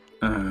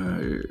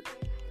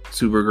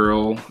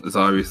 Supergirl is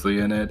obviously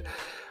in it,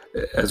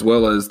 as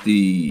well as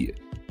the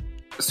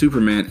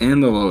Superman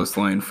and the Lois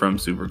Lane from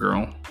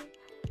Supergirl.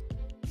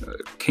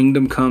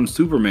 Kingdom Come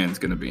Superman is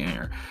going to be in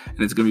here,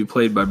 and it's going to be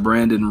played by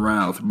Brandon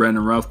Routh.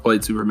 Brandon Routh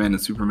played Superman in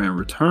Superman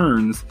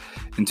Returns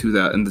in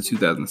the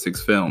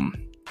 2006 film,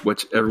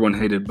 which everyone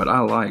hated, but I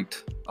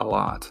liked a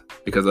lot,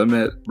 because I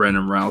met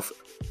Brandon Routh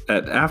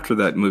after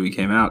that movie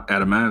came out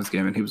at a Mavs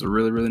game, and he was a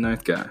really, really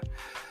nice guy.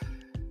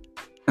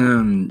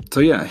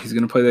 He's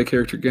going to play that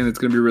character again. It's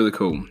going to be really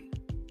cool.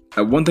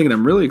 One thing that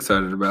I'm really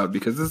excited about,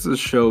 because this is a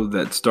show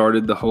that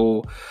started the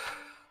whole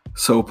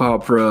soap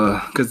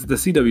opera, because the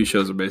CW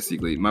shows are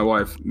basically, my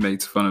wife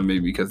makes fun of me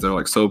because they're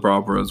like soap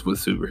operas with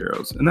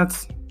superheroes, and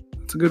that's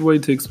a good way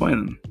to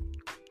explain them.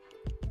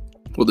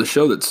 Well, the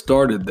show that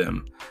started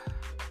them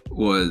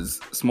was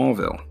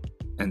Smallville,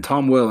 and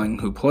Tom Welling,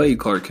 who played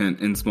Clark Kent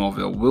in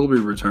Smallville, will be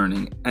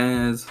returning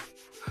as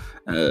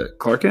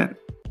Clark Kent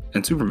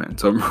and Superman.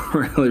 So I'm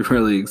really,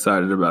 really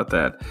excited about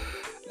that.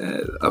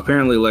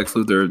 Apparently Lex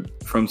Luthor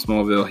from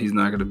Smallville, he's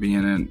not going to be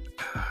in it.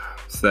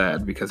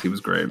 Sad, because he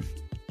was great.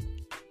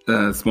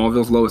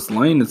 Smallville's Lois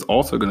Lane is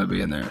also going to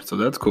be in there, so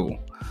that's cool.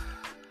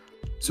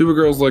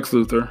 Supergirl's Lex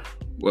Luthor.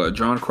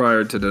 John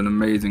Cryer did an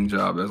amazing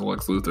job as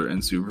Lex Luthor in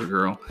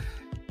Supergirl,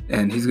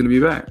 and he's going to be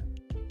back.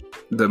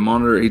 The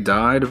Monitor, he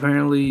died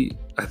apparently.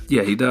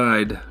 He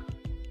died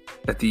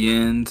at the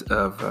end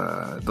of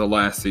the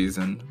last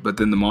season, but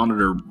then the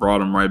Monitor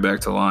brought him right back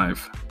to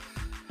life.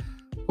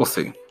 We'll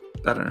see.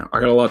 I don't know. I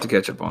got a lot to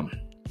catch up on.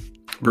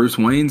 Bruce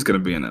Wayne's going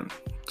to be in it,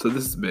 so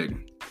this is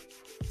big.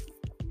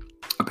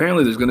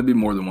 Apparently there's going to be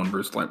more than one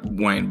Bruce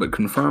Wayne, but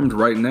confirmed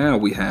right now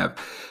we have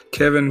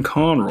Kevin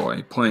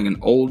Conroy playing an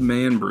old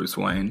man Bruce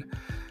Wayne.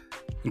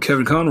 And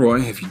Kevin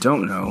Conroy, if you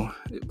don't know,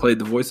 played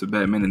the voice of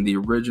Batman in the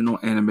original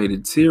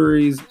animated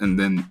series and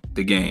then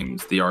the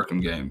games, the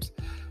Arkham games.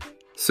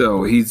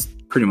 So he's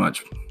pretty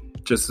much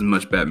just as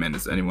much Batman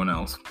as anyone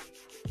else.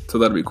 So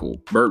that'll be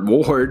cool. Burt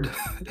Ward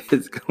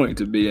is going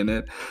to be in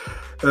it.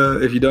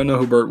 If you don't know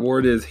who Burt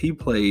Ward is, he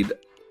played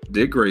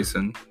Dick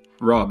Grayson,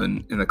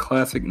 Robin, in the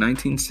classic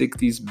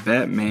 1960s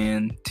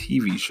Batman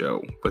TV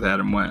show with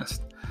Adam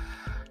West.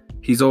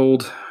 He's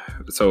old,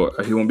 so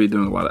he won't be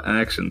doing a lot of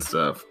action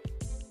stuff.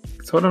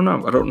 So I don't know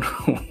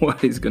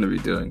what he's going to be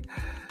doing.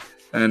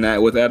 And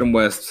with Adam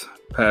West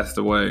passed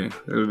away,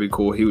 it would be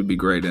cool. He would be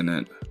great in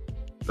it.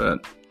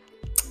 But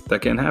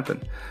that can't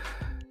happen.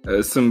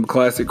 Some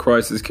classic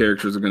Crisis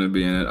characters are going to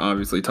be in it.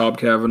 Obviously, Todd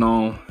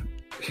Cavanaugh.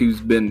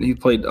 He's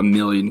played a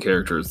million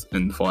characters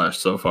in The Flash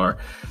so far.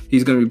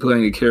 He's going to be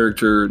playing a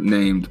character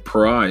named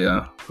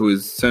Pariah, who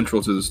is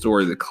central to the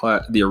story,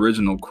 the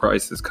original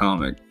Crisis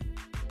comic.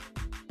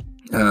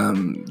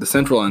 The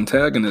central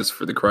antagonist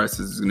for the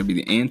Crisis is going to be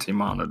the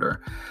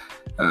Anti-Monitor.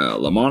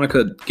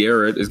 LaMonica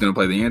Garrett is going to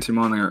play the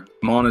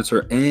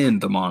Anti-Monitor and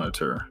the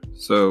Monitor.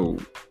 So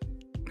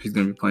he's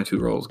going to be playing two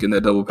roles, getting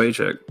that double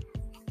paycheck.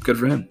 Good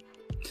for him.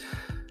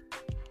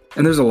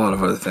 And there's a lot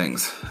of other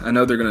things. I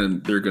know they're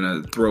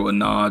gonna throw a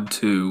nod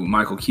to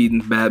Michael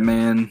Keaton's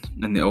Batman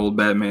and the old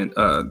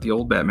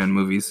Batman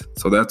movies.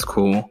 So that's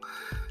cool.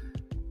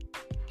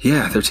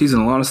 Yeah, they're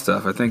teasing a lot of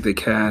stuff. I think they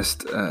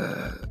cast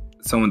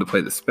someone to play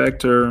the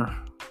Spectre.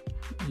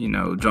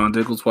 John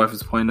Diggle's wife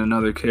is playing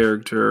another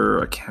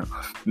character.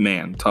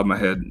 Top of my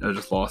head, I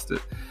just lost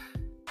it.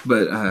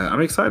 But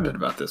I'm excited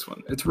about this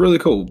one. It's really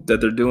cool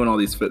that they're doing all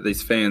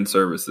these fan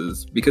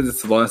services because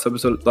it's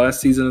the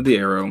last season of The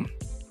Arrow,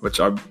 which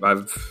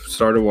I've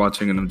started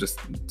watching and I'm just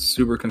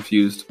super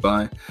confused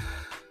by.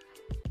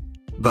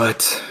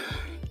 But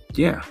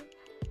yeah,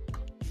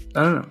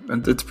 I don't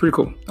know. It's pretty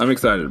cool. I'm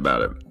excited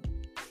about it.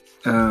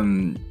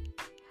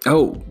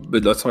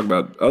 But let's talk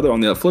about on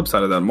the flip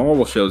side of that,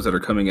 Marvel shows that are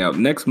coming out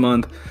next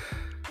month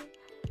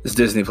is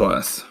Disney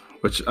Plus,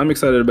 which I'm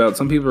excited about.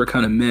 Some people are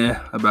kind of meh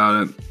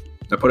about it.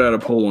 I put out a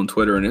poll on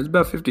Twitter and it's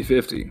about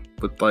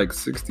 50-50 with like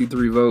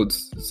 63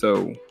 votes.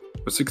 Or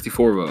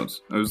 64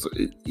 votes. It was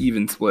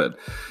even split.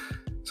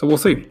 So we'll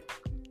see.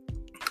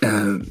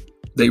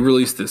 They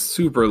released this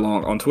super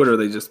long on Twitter.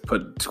 They just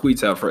put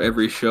tweets out for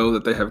every show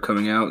that they have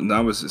coming out. And I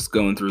was just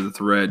going through the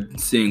thread,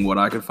 seeing what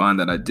I could find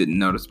that I didn't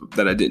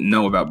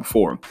know about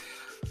before.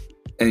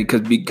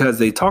 And because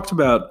they talked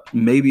about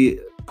maybe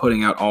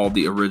putting out all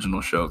the original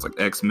shows like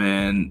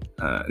X-Men,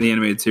 the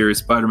animated series,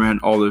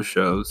 Spider-Man, all those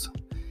shows.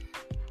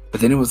 But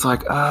then it was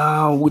like,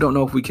 we don't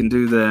know if we can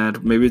do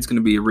that. Maybe it's going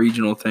to be a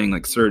regional thing,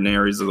 like certain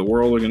areas of the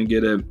world are going to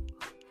get it.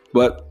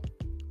 But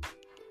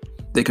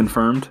they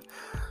confirmed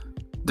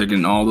they're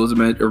getting all those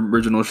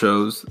original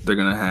shows. They're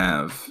going to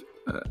have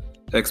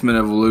X-Men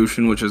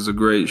Evolution, which is a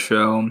great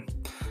show.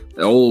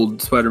 The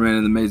old Spider-Man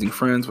and the Amazing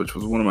Friends, which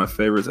was one of my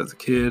favorites as a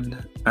kid.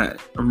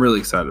 I'm really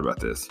excited about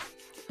this.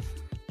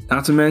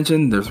 Not to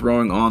mention, they're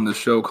throwing on the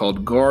show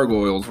called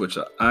Gargoyles, which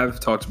I've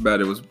talked about.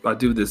 I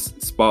do this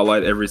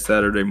spotlight every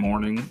Saturday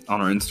morning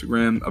on our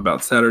Instagram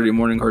about Saturday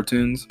morning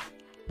cartoons,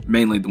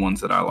 mainly the ones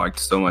that I liked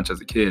so much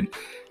as a kid.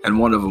 And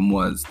one of them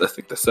was, I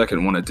think the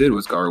second one I did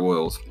was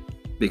Gargoyles,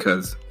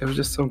 because it was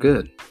just so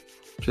good.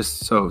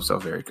 Just so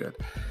very good.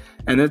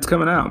 And it's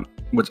coming out,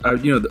 which I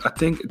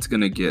think it's going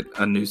to get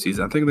a new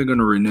season. I think they're going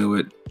to renew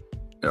it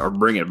or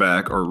bring it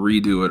back or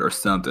redo it or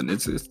something.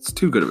 It's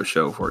too good of a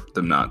show for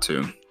them not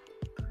to.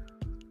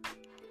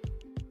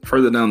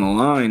 Further down the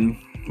line,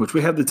 which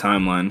we have the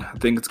timeline, I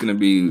think it's going to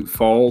be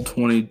fall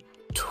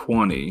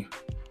 2020.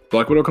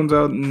 Black Widow comes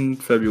out in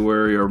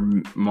February or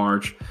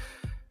March.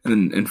 And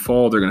then in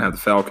fall, they're going to have the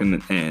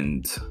Falcon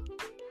and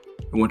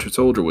the Winter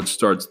Soldier, which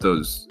starts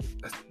those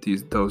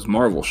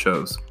Marvel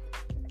shows.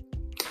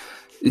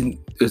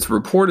 It's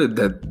reported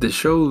that the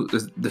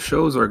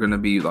shows are going to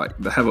be like,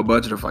 they have a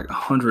budget of like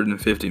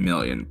 $150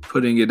 million,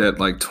 putting it at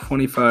like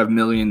 $25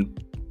 million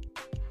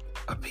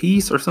a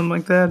piece or something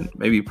like that,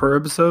 maybe per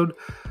episode.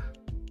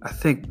 I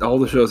think all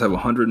the shows have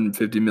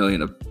 $150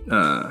 million of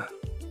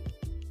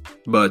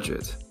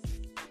budget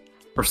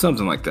or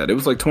something like that. It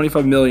was like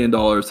 $25 million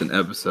an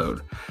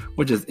episode,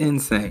 which is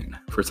insane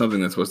for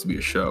something that's supposed to be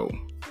a show.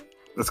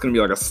 That's going to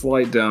be like a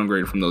slight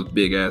downgrade from those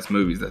big ass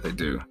movies that they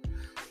do.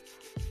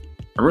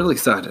 I'm really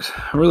excited.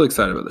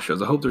 About the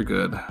shows. I hope they're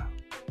good.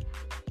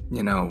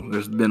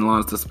 There's been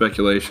lots of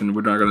speculation.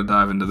 We're not going to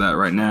dive into that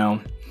right now.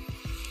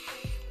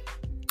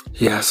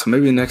 Yeah, so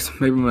maybe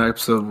my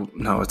episode.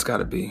 No, it's got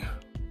to be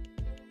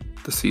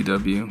the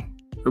CW,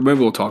 or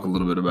maybe we'll talk a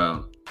little bit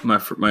about my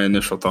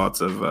initial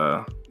thoughts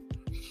of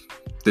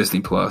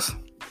Disney Plus.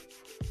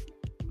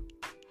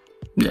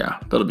 Yeah,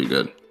 that'll be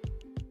good.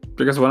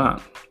 I guess why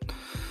not?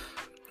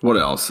 What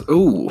else?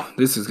 Ooh,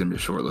 this is gonna be a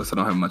short list. I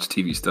don't have much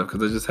TV stuff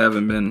because I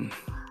haven't been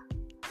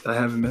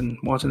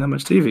watching that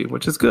much TV,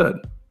 which is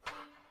good.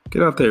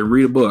 Get out there and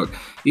read a book,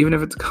 even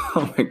if it's a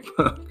comic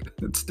book.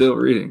 It's still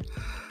reading.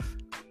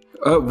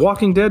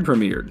 Walking Dead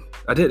premiered.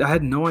 I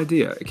had no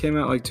idea. It came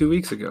out like 2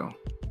 weeks ago.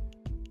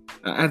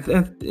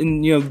 And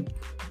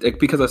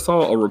because I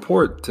saw a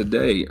report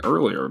today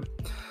earlier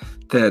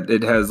that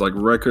it has like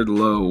record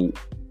low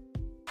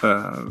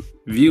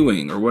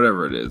viewing or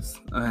whatever it is,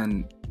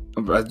 and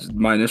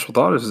my initial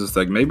thought is just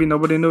like maybe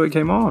nobody knew it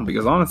came on,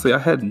 because honestly I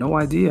had no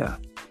idea.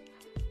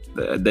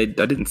 I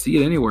didn't see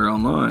it anywhere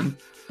online.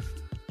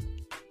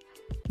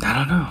 I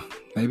don't know.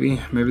 Maybe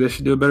they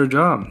should do a better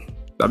job.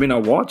 I mean,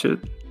 I'll watch it.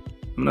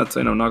 I'm not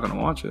saying I'm not going to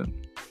watch it,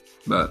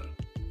 but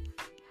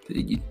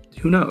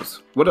who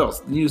knows? What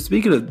else?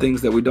 Speaking of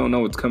things that we don't know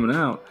what's coming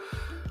out,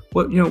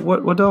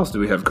 what else do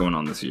we have going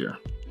on this year?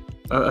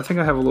 I think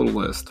I have a little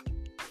list.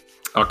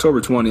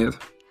 October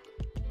 20th,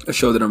 a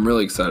show that I'm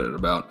really excited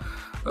about.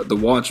 The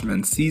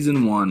Watchmen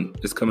Season 1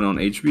 is coming on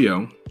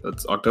HBO.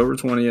 That's October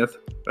 20th.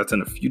 That's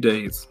in a few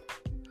days.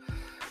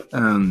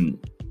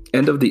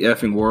 End of the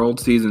Effing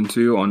World Season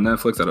 2 on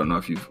Netflix. I don't know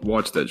if you've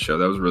watched that show.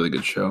 That was a really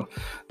good show.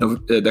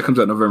 That comes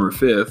out November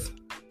 5th.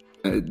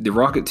 The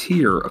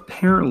Rocketeer,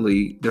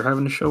 apparently they're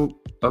having a show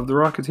of The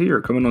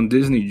Rocketeer coming on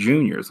Disney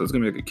Junior. So it's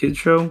going to be like a kid's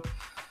show.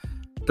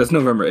 That's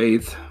November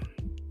 8th.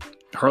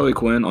 Harley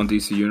Quinn on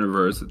DC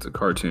Universe. It's a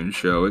cartoon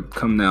show. It's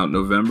coming out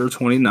November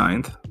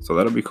 29th. So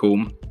that'll be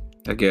cool.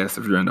 I guess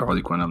if you're into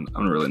Harley Quinn,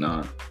 I'm really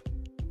not.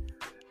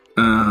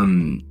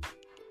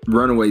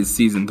 Runaways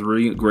Season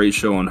 3, great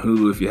show on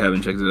Hulu. If you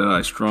haven't checked it out,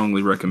 I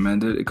strongly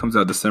recommend it. It comes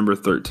out December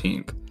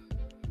 13th.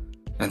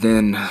 And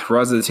then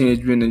Rise of the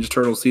Teenage Mutant Ninja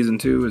Turtles Season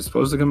 2 is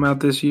supposed to come out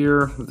this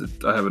year.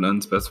 I have an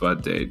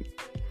unspecified date.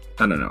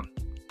 I don't know.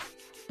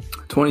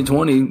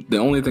 2020, the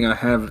only thing I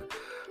have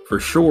for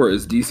sure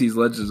is DC's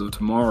Legends of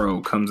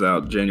Tomorrow comes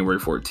out January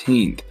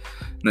 14th.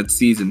 And that's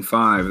season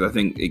 5. I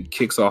think it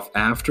kicks off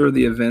after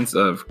the events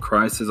of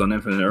Crisis on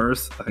Infinite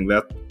Earths. I think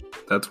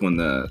that's when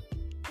the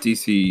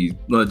DC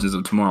Legends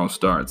of Tomorrow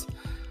starts.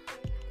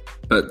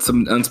 But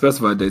some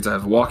unspecified dates. I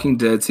have Walking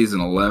Dead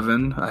season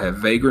 11. I have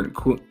Vagrant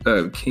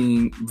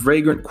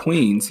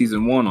Queen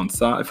season 1 on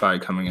Sci-Fi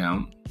coming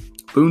out.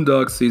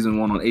 Boondocks season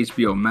 1 on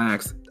HBO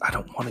Max. I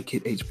don't want to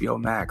get HBO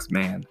Max,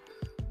 man.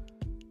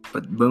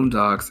 But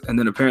Boondocks, and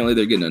then apparently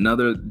they're getting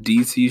another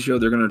DC show.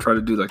 They're going to try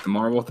to do like the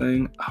Marvel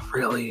thing. I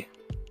really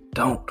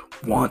don't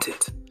want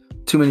it.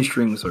 Too many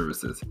streaming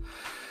services.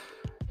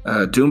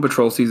 Doom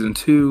Patrol season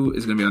 2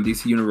 is going to be on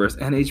DC Universe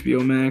and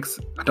HBO Max.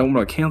 I don't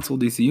want to cancel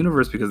DC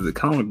Universe because of the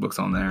comic books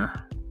on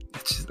there.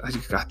 I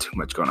just got too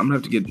much going on. I'm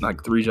going to have to get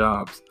like 3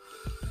 jobs.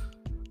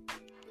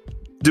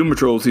 Doom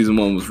Patrol season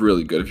 1 was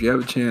really good. If you have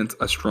a chance,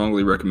 I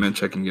strongly recommend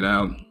checking it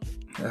out.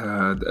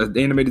 The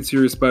animated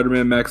series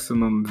Spider-Man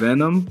Maximum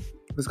Venom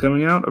is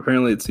coming out.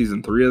 Apparently it's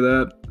season 3 of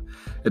that.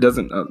 It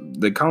doesn't,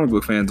 the comic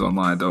book fans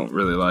online don't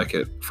really like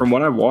it. From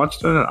what I've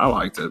watched in it, I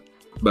liked it.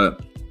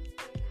 But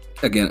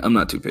again, I'm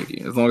not too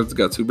picky. As long as it's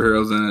got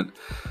superheroes in it,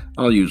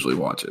 I'll usually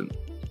watch it.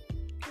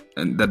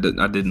 And I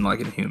didn't like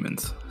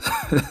Inhumans.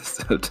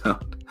 So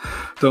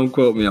don't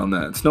quote me on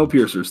that.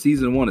 Snowpiercer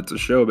season 1, it's a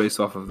show based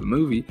off of the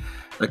movie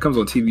that comes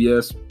on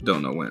TBS,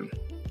 don't know when.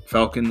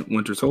 Falcon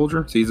Winter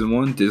Soldier season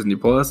 1, Disney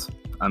Plus.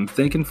 I'm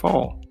thinking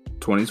fall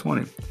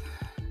 2020.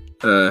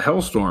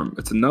 Hellstorm,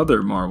 it's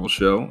another Marvel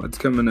show. It's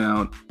coming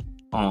out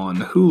on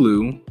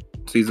Hulu.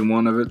 Season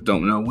 1 of it,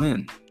 don't know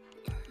when.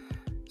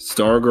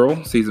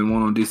 Stargirl, season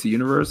 1 on DC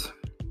Universe,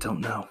 don't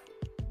know.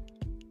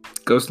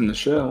 Ghost in the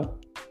Shell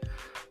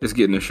is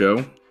getting a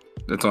show.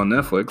 That's on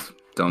Netflix.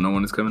 Don't know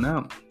when it's coming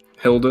out.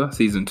 Hilda,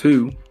 season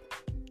 2,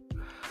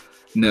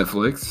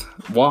 Netflix.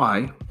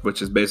 Y,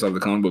 which is based off the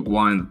comic book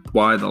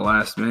Y the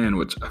Last Man,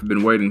 which I've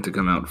been waiting to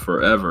come out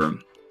forever.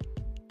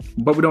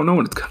 But we don't know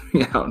when it's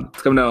coming out.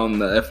 It's coming out on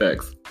the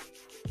FX.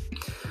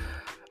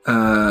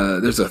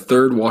 There's a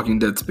third Walking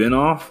Dead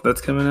spinoff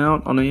that's coming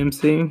out on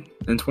AMC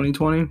in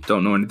 2020.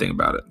 Don't know anything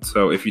about it.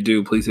 So if you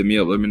do, please hit me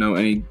up. Let me know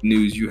any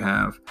news you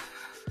have.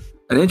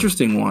 An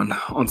interesting one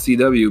on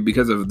CW,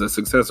 because of the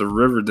success of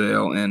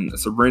Riverdale and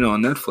Sabrina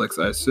on Netflix,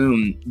 I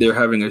assume they're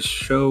having a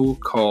show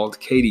called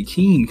Katie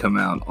Keene come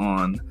out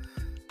on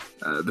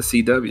the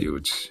CW,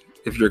 which,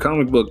 if you're a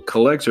comic book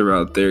collector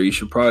out there, you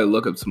should probably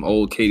look up some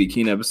old Katie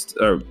Keene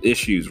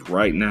issues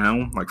right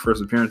now, like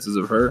first appearances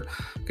of her,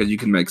 because you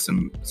can make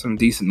some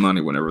decent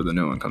money whenever the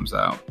new one comes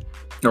out,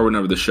 or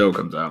whenever the show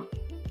comes out.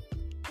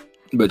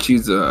 But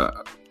I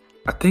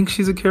think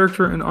she's a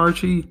character in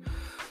Archie.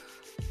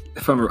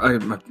 If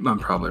I'm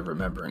probably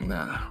remembering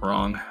that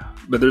wrong,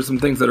 but there's some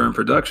things that are in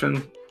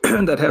production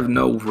that have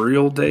no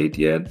real date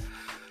yet.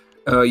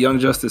 Young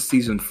Justice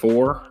season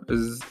 4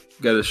 is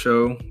got a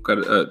show.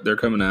 They're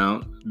coming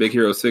out. Big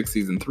Hero 6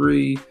 season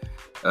 3,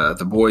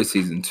 The Boys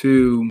season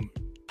 2,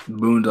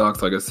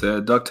 Boondocks, like I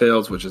said,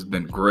 DuckTales, which has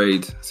been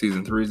great.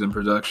 Season 3 is in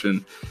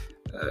production.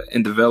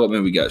 In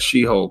development, we got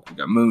She-Hulk, we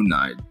got Moon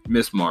Knight,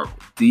 Miss Marvel,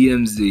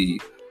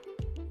 DMZ.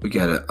 We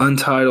got an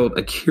untitled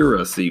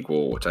Akira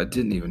sequel, which I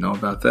didn't even know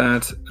about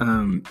that.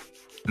 And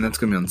that's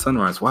going to be on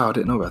Sunrise. Wow, I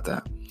didn't know about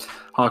that.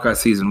 Hawkeye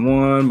Season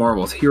 1,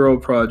 Marvel's Hero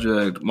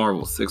Project,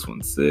 Marvel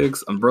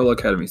 616, Umbrella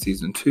Academy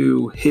Season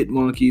 2, Hit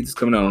Monkeys is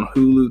coming out on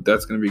Hulu.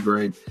 That's going to be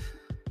great.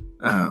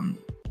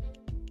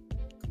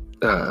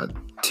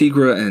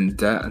 Tigra and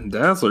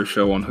Dazzler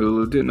show on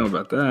Hulu. Didn't know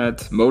about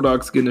that.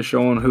 MODOK's getting a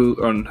show on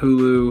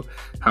Hulu.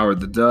 Howard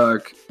the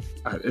Duck.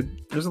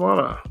 There's a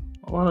lot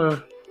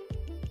of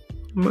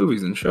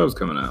movies and shows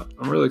coming out.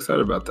 I'm really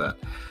excited about that.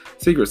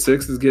 Secret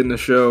Six is getting a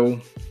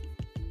show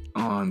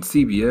on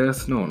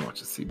CBS. No one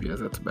watches CBS.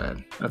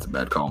 That's a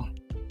bad call.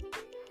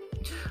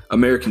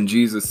 American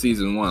Jesus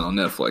season 1 on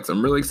Netflix.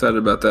 I'm really excited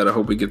about that. I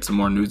hope we get some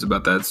more news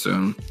about that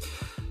soon.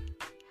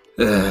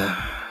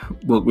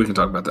 Well, we can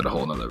talk about that a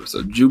whole nother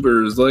episode.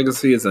 Jupiter's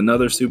Legacy is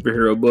another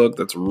superhero book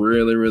that's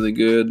really, really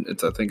good.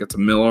 I think it's a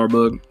Millar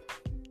book.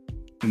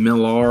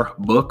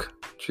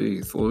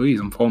 Jeez Louise,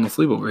 I'm falling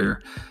asleep over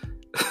here.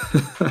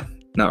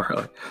 Not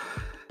really.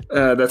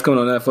 That's coming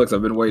on Netflix.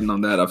 I've been waiting on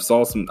that.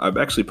 I've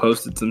actually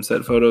posted some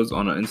set photos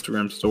on an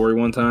Instagram story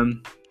one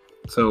time.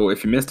 So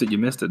if you missed it, you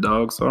missed it,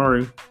 dog.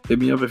 Sorry. Hit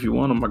me up if you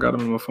want them. I got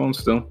them on my phone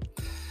still.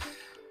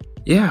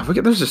 Yeah,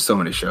 there's just so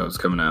many shows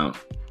coming out.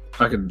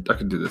 I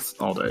could do this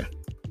all day.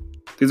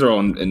 These are all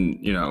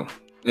in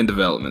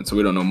development, so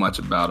we don't know much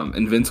about them.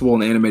 Invincible,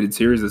 an animated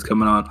series, is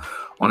coming on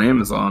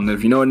Amazon. And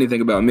if you know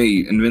anything about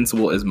me,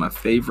 Invincible is my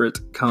favorite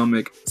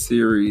comic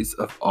series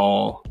of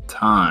all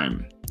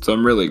time. So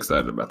I'm really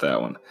excited about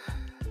that one.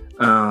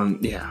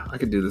 Yeah, I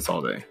could do this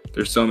all day.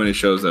 There's so many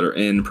shows that are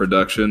in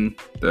production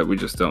that we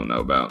just don't know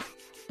about.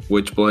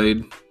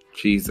 Witchblade,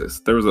 Jesus.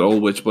 There was an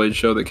old Witchblade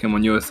show that came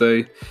on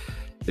USA.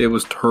 It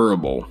was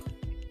terrible.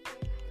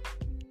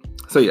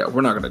 So yeah,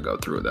 we're not going to go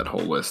through that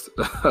whole list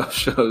of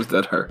shows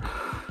that are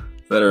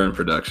in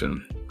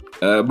production.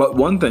 But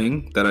one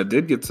thing that I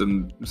did get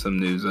some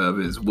news of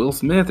is Will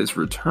Smith is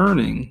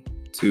returning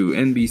to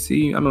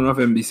NBC. I don't know if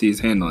NBC is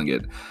handling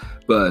it,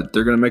 but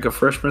they're going to make a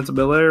Fresh Prince of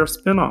Bel-Air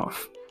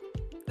spinoff.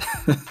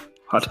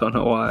 I don't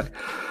know why.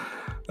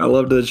 I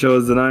loved the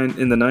shows in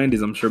the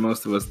 90s. I'm sure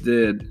most of us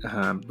did.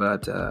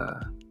 But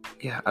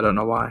I don't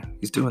know why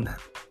he's doing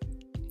that.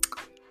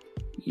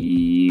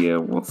 Yeah,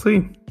 we'll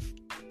see.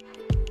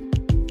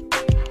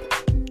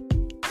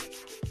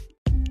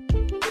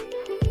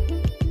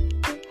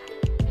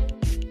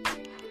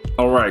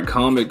 All right,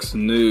 comics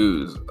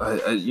news.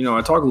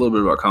 I talk a little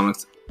bit about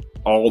comics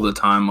all the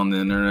time on the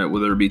internet,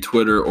 whether it be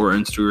Twitter or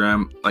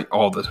Instagram, like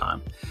all the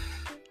time.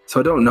 So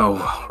I don't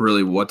know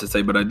really what to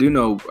say, but I do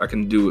know I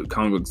can do with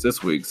comic books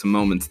this week, some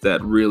moments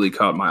that really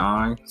caught my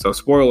eye. So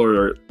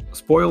spoiler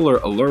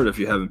alert if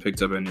you haven't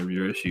picked up any of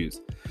your issues.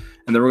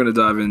 And then we're going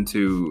to dive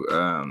into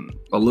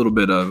a little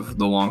bit of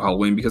The Long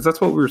Halloween, because that's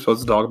what we were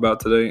supposed to talk about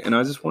today. And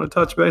I just want to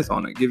touch base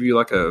on it, give you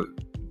like a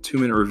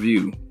 2-minute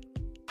review,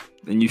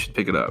 and you should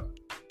pick it up.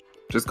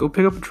 Just go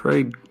pick up a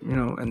trade,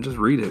 and just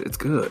read it. It's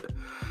good.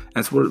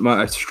 That's what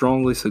I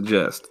strongly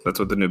suggest. That's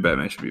what the new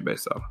Batman should be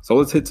based off. So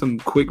let's hit some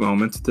quick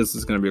moments. This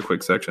is going to be a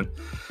quick section.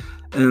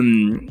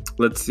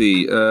 Let's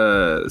see.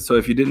 So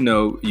if you didn't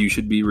know, you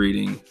should be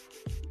reading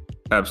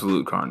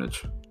Absolute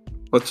Carnage.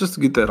 Let's just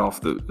get that off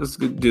let's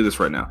do this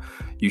right now.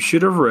 You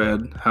should have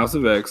read House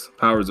of X,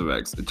 Powers of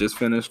X. It just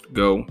finished.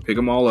 Go pick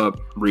them all up,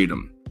 read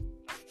them.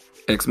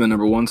 X-Men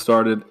 #1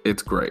 started.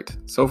 It's great.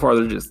 So far,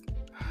 they're just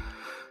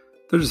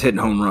hitting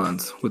home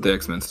runs with the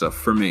X-Men stuff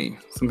for me.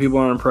 Some people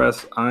aren't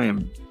impressed. I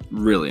am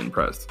really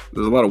impressed.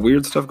 There's a lot of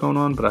weird stuff going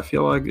on, but I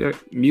feel like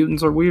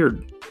mutants are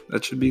weird.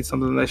 That should be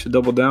something they should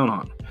double down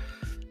on.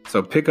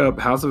 So pick up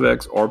House of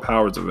X or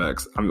Powers of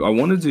X. I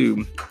want to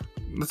do...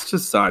 Let's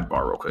just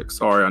sidebar real quick.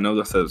 Sorry, I know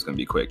I said it was going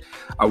to be quick.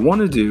 I want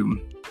to do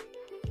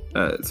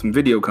some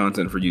video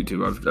content for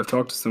YouTube. I've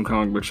talked to some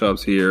comic book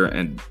shops here,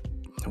 and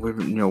we've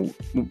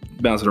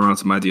bouncing around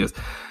some ideas.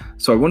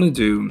 So I want to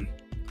do...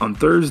 On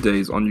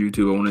Thursdays on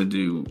YouTube, I want to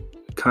do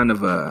kind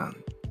of a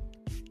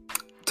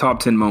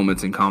top 10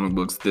 moments in comic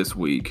books this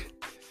week,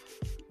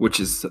 which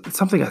is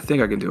something I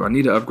think I can do. I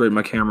need to upgrade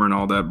my camera and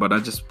all that, but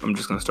I'm just going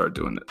to start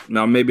doing it.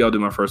 Now, maybe I'll do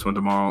my first one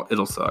tomorrow.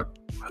 It'll suck.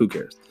 Who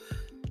cares?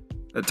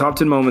 Top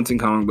 10 moments in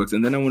comic books,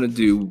 and then I want to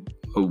do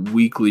a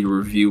weekly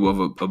review of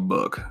a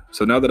book.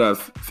 So now that I've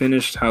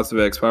finished House of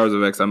X, Powers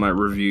of X, I might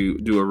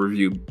do a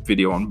review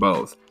video on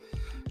both.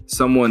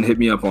 Someone hit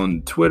me up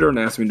on Twitter and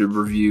asked me to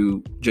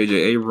review J.J.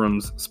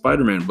 Abrams'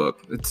 Spider-Man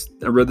book.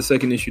 I read the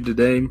second issue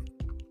today.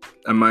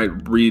 I might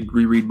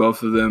reread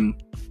both of them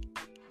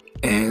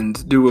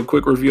and do a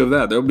quick review of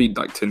that. There'll be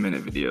like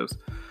 10-minute videos.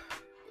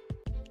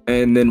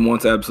 And then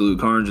once Absolute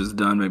Carnage is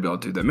done, maybe I'll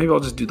do that. Maybe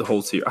I'll just do the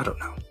whole series. I don't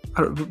know.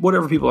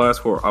 Whatever people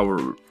ask for, I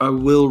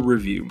will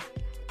review.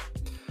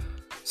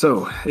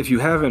 So, if you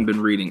haven't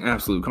been reading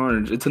Absolute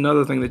Carnage, it's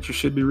another thing that you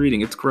should be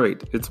reading. It's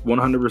great. It's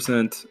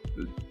 100%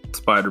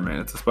 Spider-Man.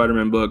 It's a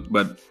Spider-Man book,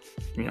 but,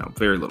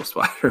 very little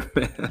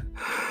Spider-Man.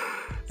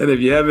 And if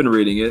you have been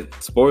reading it,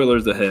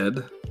 spoilers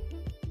ahead.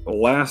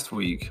 Last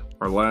week,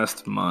 or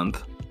last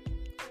month,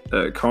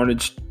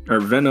 Carnage, or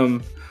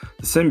Venom,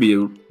 the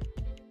symbiote,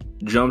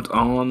 jumped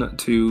on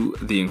to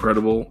the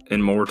incredible,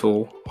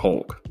 immortal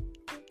Hulk.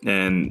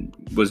 And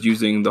was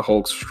using the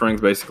Hulk's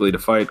strength basically to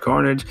fight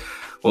Carnage.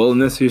 Well, in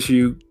this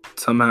issue,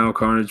 somehow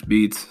Carnage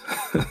beats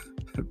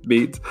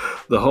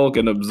the Hulk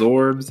and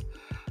absorbs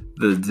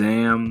the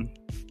damn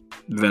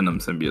Venom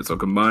symbiote. So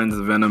combines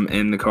the Venom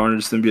and the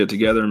Carnage symbiote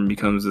together and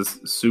becomes this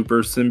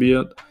super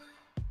symbiote.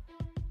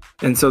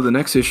 And so the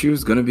next issue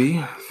is going to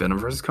be Venom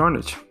vs.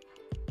 Carnage.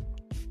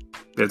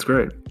 It's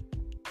great.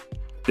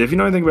 If you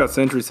know anything about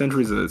Sentry,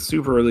 Sentry's a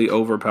superly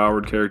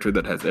overpowered character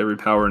that has every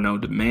power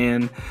known to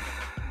man.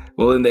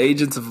 Well, in the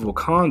Agents of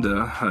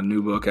Wakanda, a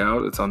new book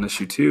out, it's on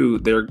issue 2,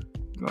 they're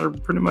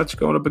pretty much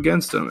going up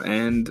against him.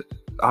 And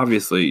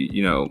obviously,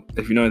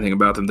 if you know anything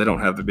about them, they don't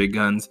have the big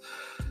guns.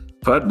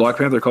 But Black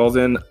Panther calls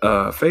in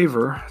a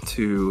favor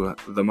to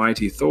the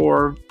mighty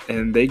Thor,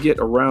 and they get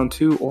around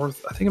 2, or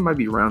I think it might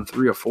be round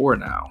 3 or 4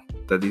 now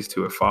that these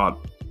two have fought.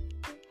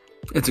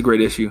 It's a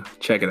great issue.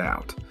 Check it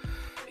out.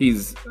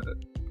 He's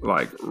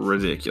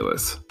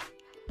ridiculous.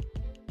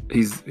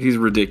 He's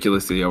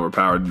ridiculously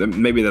overpowered.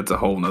 Maybe that's a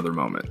whole nother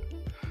moment.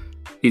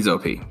 He's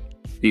OP.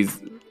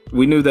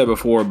 We knew that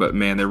before, but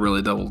man, they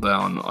really doubled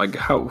down.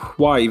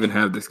 Why even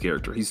have this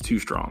character? He's too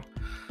strong.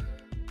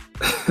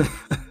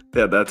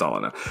 Yeah, that's all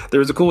I know.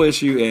 There was a cool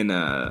issue in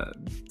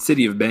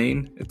City of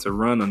Bane. It's a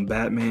run on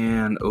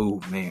Batman.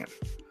 Oh man,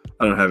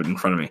 I don't have it in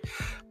front of me.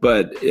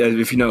 But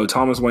if you know,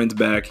 Thomas Wayne's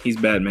back. He's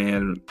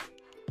Batman,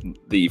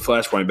 the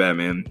Flashpoint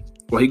Batman.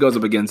 Well, he goes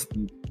up against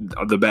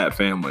the Bat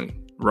family.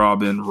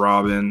 Robin,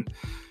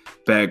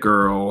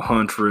 Batgirl,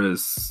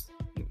 Huntress,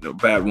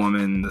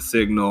 Batwoman, The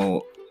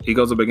Signal. He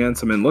goes up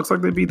against him and looks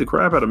like they beat the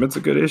crap out of him. It's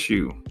a good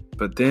issue.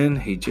 But then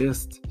he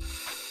just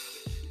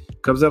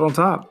comes out on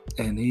top,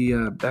 and he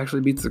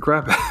actually beats the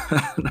crap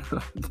out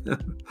of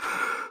them.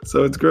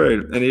 So it's great.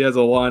 And he has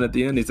a line at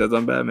the end. He says,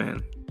 "I'm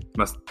Batman.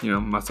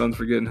 my son's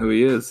forgetting who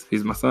he is.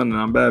 He's my son and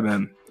I'm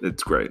Batman.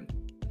 It's great.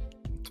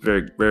 It's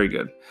very, very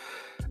good.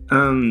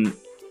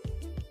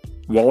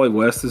 Wally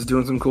West is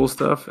doing some cool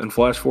stuff. And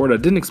Flash Forward, I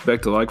didn't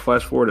expect to like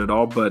Flash Forward at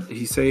all, but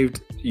he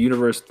saved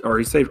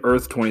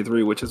Earth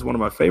 23, which is one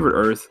of my favorite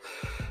Earths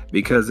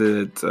because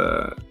it's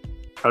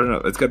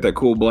got that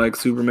cool black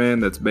Superman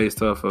that's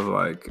based off of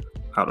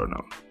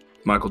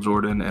Michael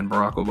Jordan and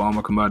Barack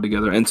Obama combined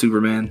together and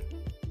Superman.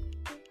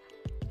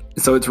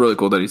 So it's really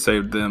cool that he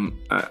saved them.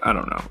 I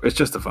don't know. It's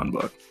just a fun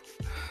book.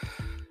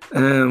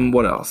 And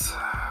what else?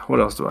 What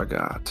else do I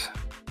got?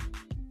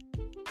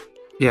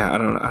 Yeah, I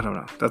don't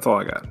know. That's all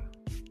I got.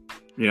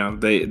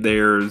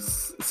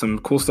 There's some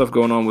cool stuff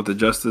going on with the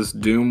Justice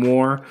Doom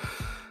War,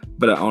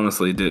 but I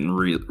honestly didn't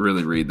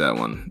really read that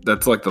one.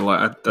 That's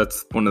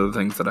that's one of the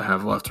things that I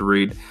have left to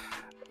read.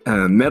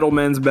 Metal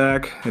Men's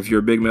back. If you're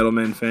a big Metal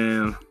Men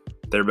fan,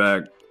 they're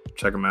back.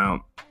 Check them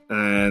out.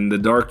 And the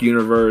Dark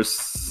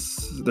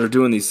Universe, they're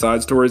doing these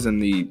side stories in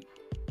the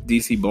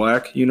DC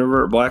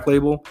Black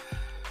label.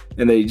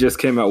 And they just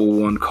came out with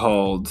one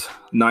called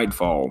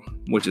Nightfall,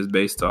 which is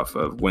based off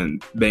of when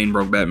Bane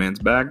broke Batman's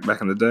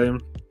back in the day.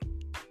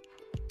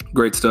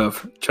 Great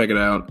stuff. Check it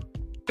out.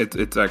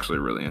 It's actually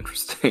really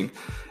interesting.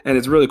 And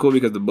it's really cool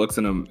because the book's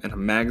in a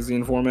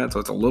magazine format, so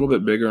it's a little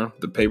bit bigger.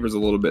 The paper's a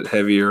little bit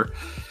heavier.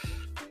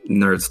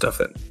 Nerd stuff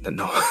that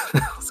no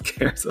one else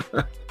cares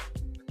about.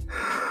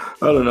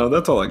 I don't know.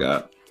 That's all I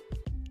got.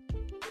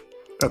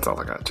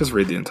 Just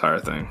read the entire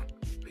thing.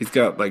 He's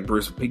got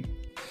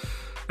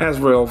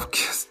Azrael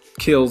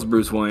kills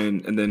Bruce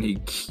Wayne, and then you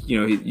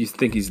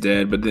think he's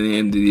dead, but then at the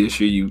end of the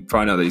issue, you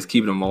find out that he's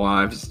keeping him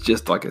alive. It's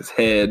just like his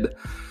head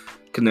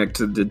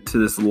connected to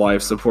this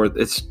life support.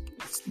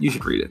 You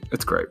should read it.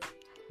 It's great.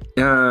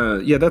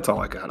 Yeah, that's all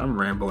I got. I'm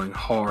rambling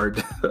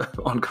hard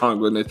on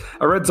comic book.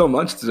 I read so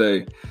much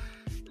today,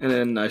 and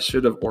then I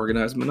should have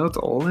organized my notes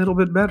a little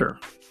bit better.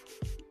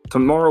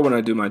 Tomorrow, when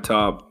I do my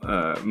top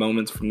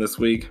moments from this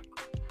week,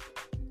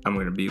 I'm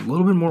going to be a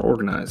little bit more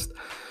organized.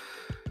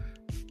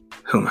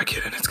 Who am I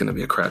kidding? It's going to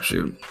be a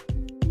crapshoot.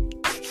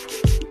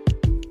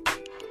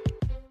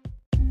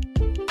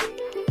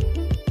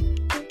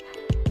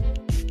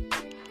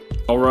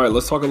 All right,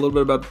 let's talk a little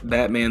bit about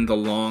Batman: The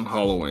Long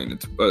Halloween.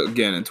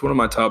 It's one of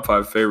my top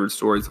 5 favorite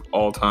stories of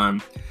all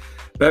time.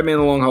 Batman: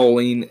 The Long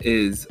Halloween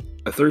is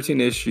a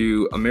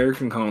 13-issue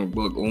American comic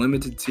book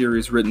limited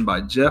series written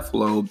by Jeff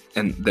Loeb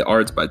and the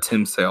arts by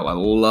Tim Sale. I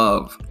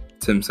love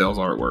Tim Sale's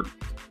artwork.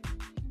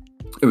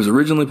 It was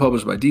originally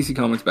published by DC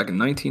Comics back in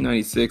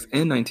 1996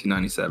 and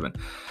 1997.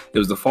 It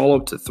was the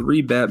follow-up to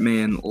 3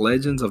 Batman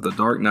Legends of the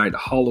Dark Knight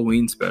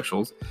Halloween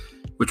specials,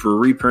 which were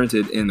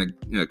reprinted in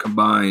the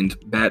combined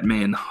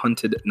Batman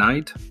Hunted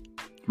Night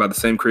by the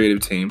same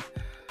creative team.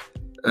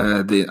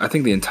 I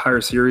think the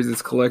entire series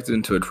is collected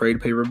into a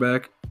trade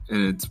paperback,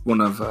 and it's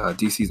one of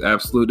DC's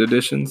absolute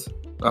editions.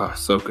 Oh,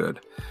 so good.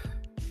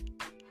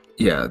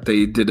 Yeah,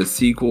 they did a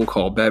sequel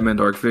called Batman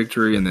Dark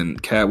Victory, and then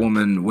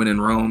Catwoman When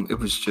in Rome. It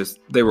was just,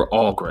 they were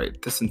all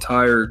great. This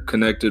entire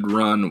connected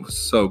run was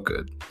so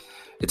good.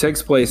 It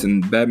takes place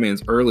in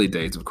Batman's early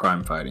days of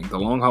crime fighting. The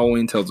Long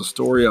Halloween tells the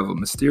story of a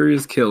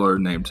mysterious killer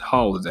named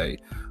Holiday,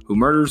 who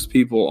murders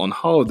people on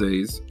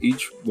holidays,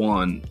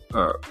 one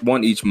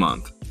each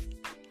month.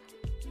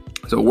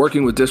 So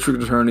working with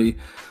District Attorney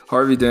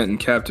Harvey Dent and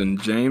Captain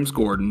James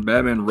Gordon,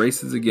 Batman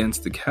races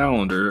against the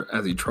calendar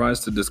as he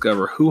tries to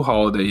discover who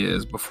Holiday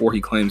is before he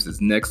claims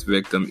his next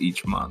victim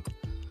each month,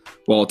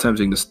 while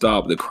attempting to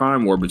stop the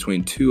crime war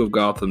between 2 of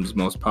Gotham's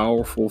most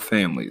powerful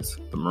families,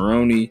 the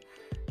Maroni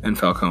and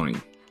Falcone.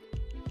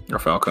 Or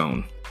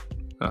Falcone.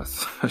 I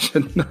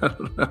should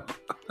not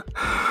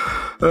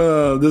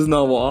know. This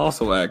novel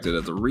also acted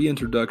as a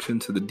reintroduction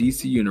to the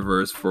DC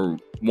universe for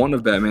one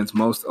of Batman's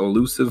most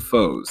elusive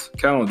foes,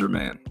 Calendar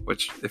Man,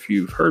 which, if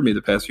you've heard me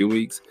the past few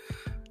weeks,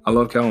 I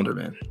love Calendar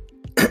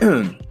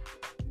Man.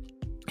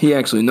 He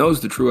actually knows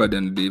the true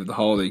identity of the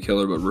Holiday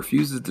Killer, but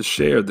refuses to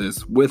share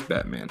this with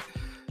Batman.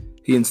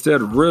 He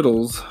instead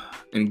riddles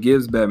and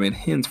gives Batman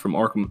hints from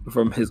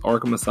his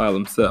Arkham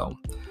Asylum cell.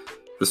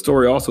 The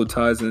story also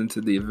ties into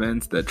the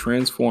events that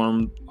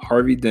transformed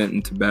Harvey Dent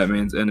into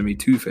Batman's enemy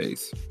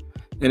Two-Face.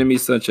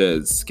 Enemies such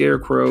as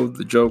Scarecrow,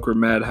 the Joker,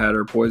 Mad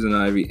Hatter, Poison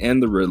Ivy,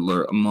 and the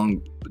Riddler,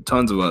 among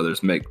tons of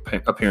others, make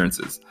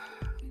appearances.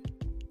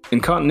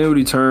 In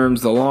continuity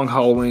terms, The Long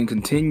Halloween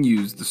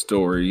continues the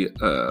story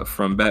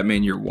from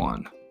Batman Year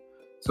One.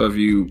 So if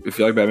you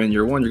like Batman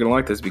Year One, you're gonna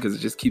like this because it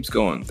just keeps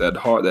going.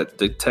 That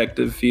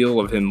detective feel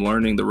of him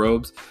learning the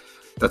ropes,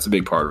 that's a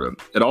big part of it.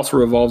 It also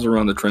revolves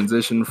around the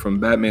transition from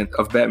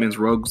Batman's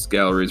rogues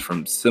galleries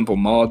from simple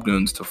mob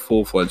goons to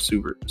full-fledged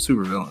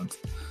supervillains.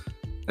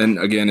 And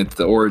again, it's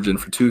the origin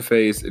for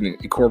Two-Face, and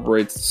it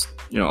incorporates,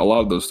 a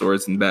lot of those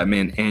stories in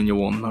Batman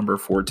Annual number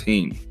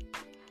 14.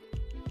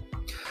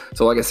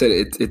 So like I said,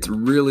 it's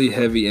really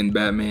heavy in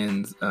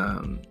Batman's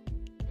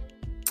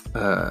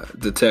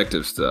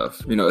detective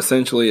stuff.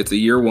 Essentially it's a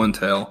year one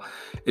tale.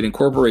 It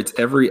incorporates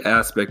every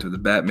aspect of the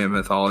Batman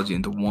mythology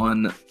into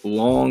one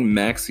long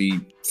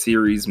maxi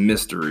series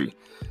mystery.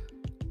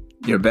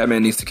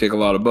 Batman needs to kick a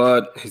lot of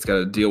butt. He's got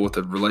to deal with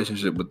the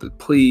relationship with the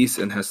police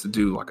and has to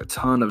do like a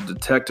ton of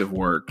detective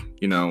work,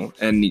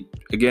 and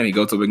he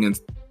goes up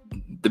against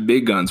the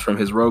big guns from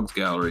his rogues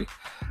gallery,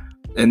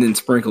 and then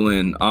sprinkle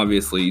in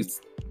obviously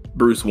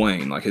Bruce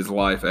Wayne, like his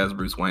life as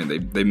Bruce Wayne.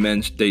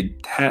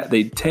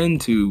 They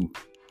tend to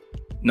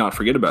not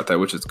forget about that,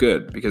 which is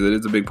good because it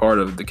is a big part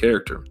of the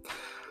character.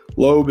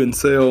 Loeb and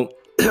Sale,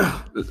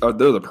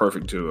 they're the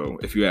perfect duo,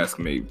 if you ask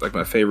me. Like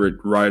my favorite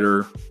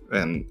writer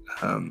and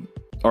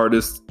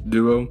artist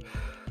duo.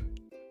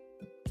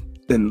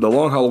 And The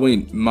Long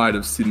Halloween might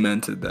have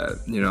cemented that.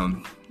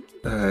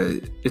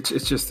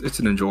 It's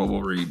an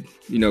enjoyable read.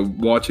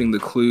 Watching the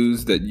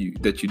clues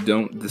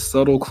the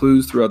subtle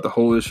clues throughout the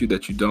whole issue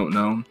that you don't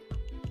know,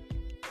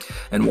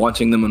 and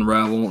watching them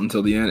unravel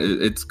until the end.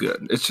 It's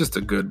good. It's just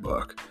a good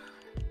book.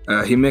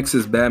 He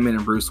mixes Batman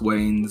and Bruce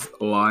Wayne's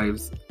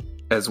lives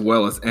as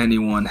well as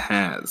anyone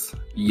has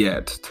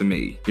yet, to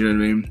me. You know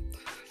what I mean?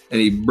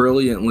 And he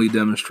brilliantly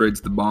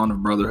demonstrates the bond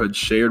of brotherhood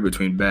shared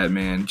between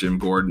Batman, Jim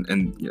Gordon,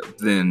 and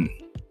then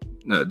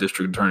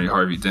District Attorney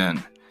Harvey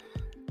Dent.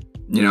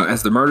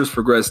 As the murders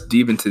progress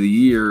deep into the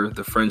year,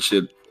 the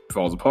friendship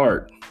falls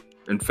apart.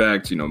 In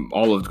fact,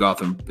 all of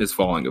Gotham is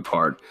falling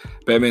apart.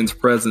 Batman's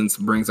presence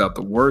brings out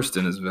the worst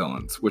in his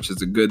villains, which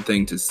is a good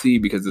thing to see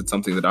because it's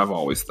something that I've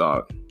always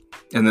thought.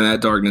 And then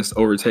that darkness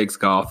overtakes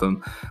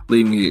Gotham,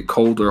 leaving it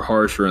colder,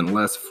 harsher, and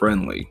less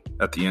friendly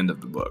at the end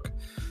of the book.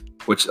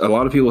 Which a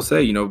lot of people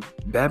say,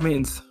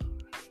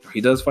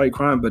 he does fight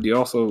crime, but he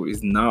also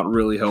is not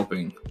really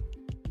helping,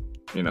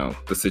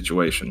 the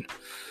situation,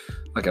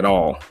 like at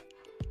all.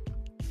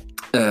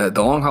 The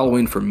Long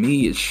Halloween, for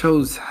me, it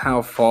shows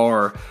how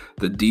far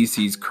the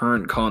DC's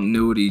current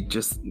continuity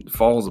just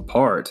falls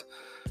apart.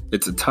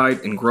 It's a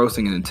tight,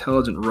 engrossing, and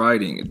intelligent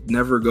writing. It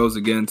never goes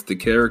against the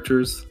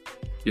characters,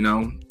 I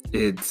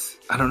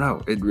don't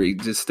know. It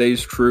just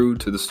stays true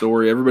to the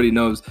story. Everybody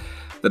knows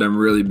that I'm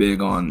really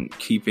big on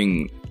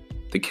keeping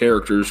the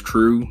characters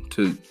true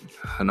to,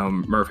 I know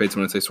Murph hates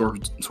when I say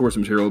source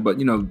material, but,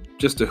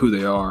 just to who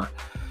they are.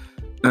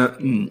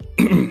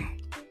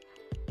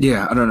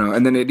 Yeah, I don't know.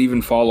 And then it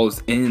even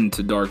follows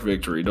into Dark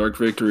Victory. Dark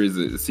Victory is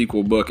a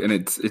sequel book, and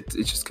it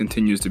just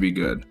continues to be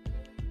good.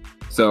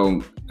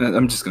 So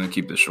I'm just going to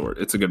keep this short.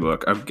 It's a good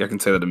book. I can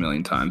say that a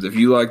million times. If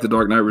you like The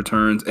Dark Knight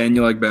Returns and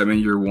you like Batman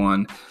Year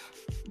One,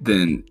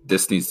 then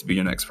this needs to be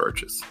your next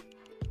purchase.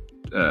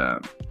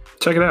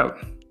 Check it out.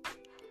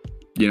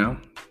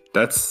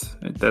 That's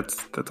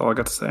all I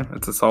got to say.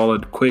 It's a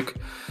solid, quick,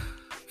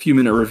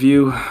 few-minute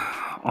review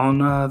on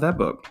that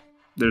book.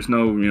 There's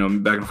no,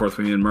 back and forth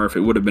with me and Murph.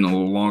 It would have been a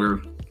little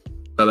longer,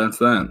 but that's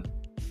that.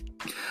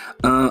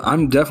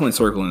 I'm definitely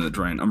circling the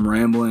drain. I'm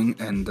rambling,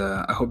 and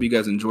I hope you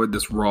guys enjoyed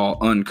this raw,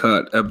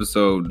 uncut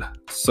episode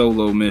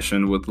solo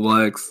mission with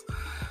Lex.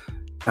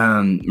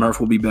 Murph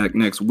will be back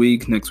next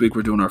week. Next week,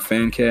 we're doing our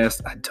fan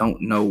cast. I don't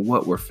know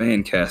what we're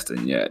fan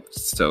casting yet,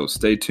 so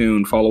stay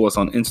tuned. Follow us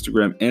on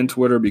Instagram and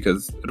Twitter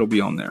because it'll be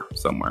on there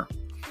somewhere.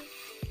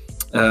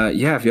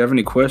 If you have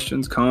any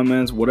questions,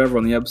 comments, whatever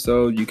on the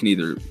episode, you can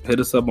either hit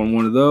us up on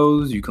one of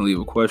those. You can leave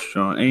a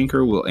question on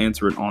Anchor. We'll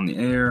answer it on the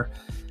air.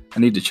 I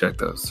need to check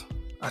those.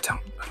 I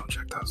don't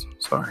check those.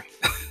 Sorry.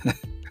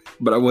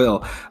 But I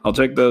will. I'll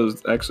check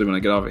those actually when I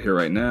get off of here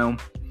right now.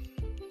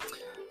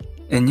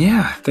 And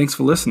thanks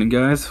for listening,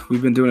 guys.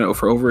 We've been doing it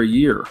for over a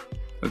year.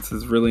 This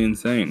is really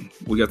insane.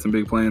 We got some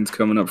big plans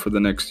coming up for the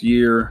next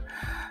year.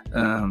 I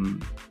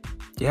don't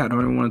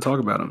even want to talk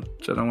about them.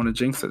 I don't want to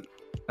jinx it.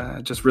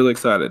 Just really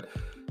excited.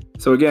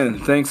 So again,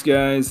 thanks,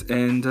 guys,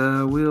 and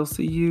we'll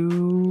see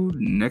you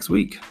next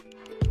week.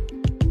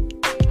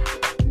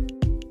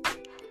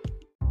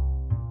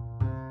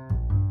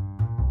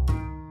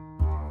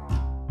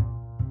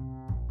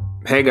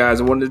 Hey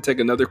guys, I wanted to take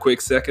another quick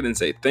second and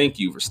say thank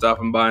you for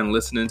stopping by and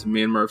listening to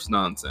me and Murph's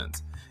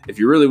nonsense. If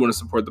you really want to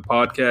support the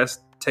podcast,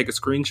 take a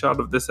screenshot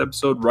of this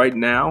episode right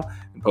now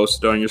and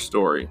post it on your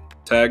story.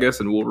 Tag us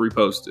and we'll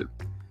repost it.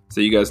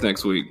 See you guys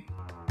next week.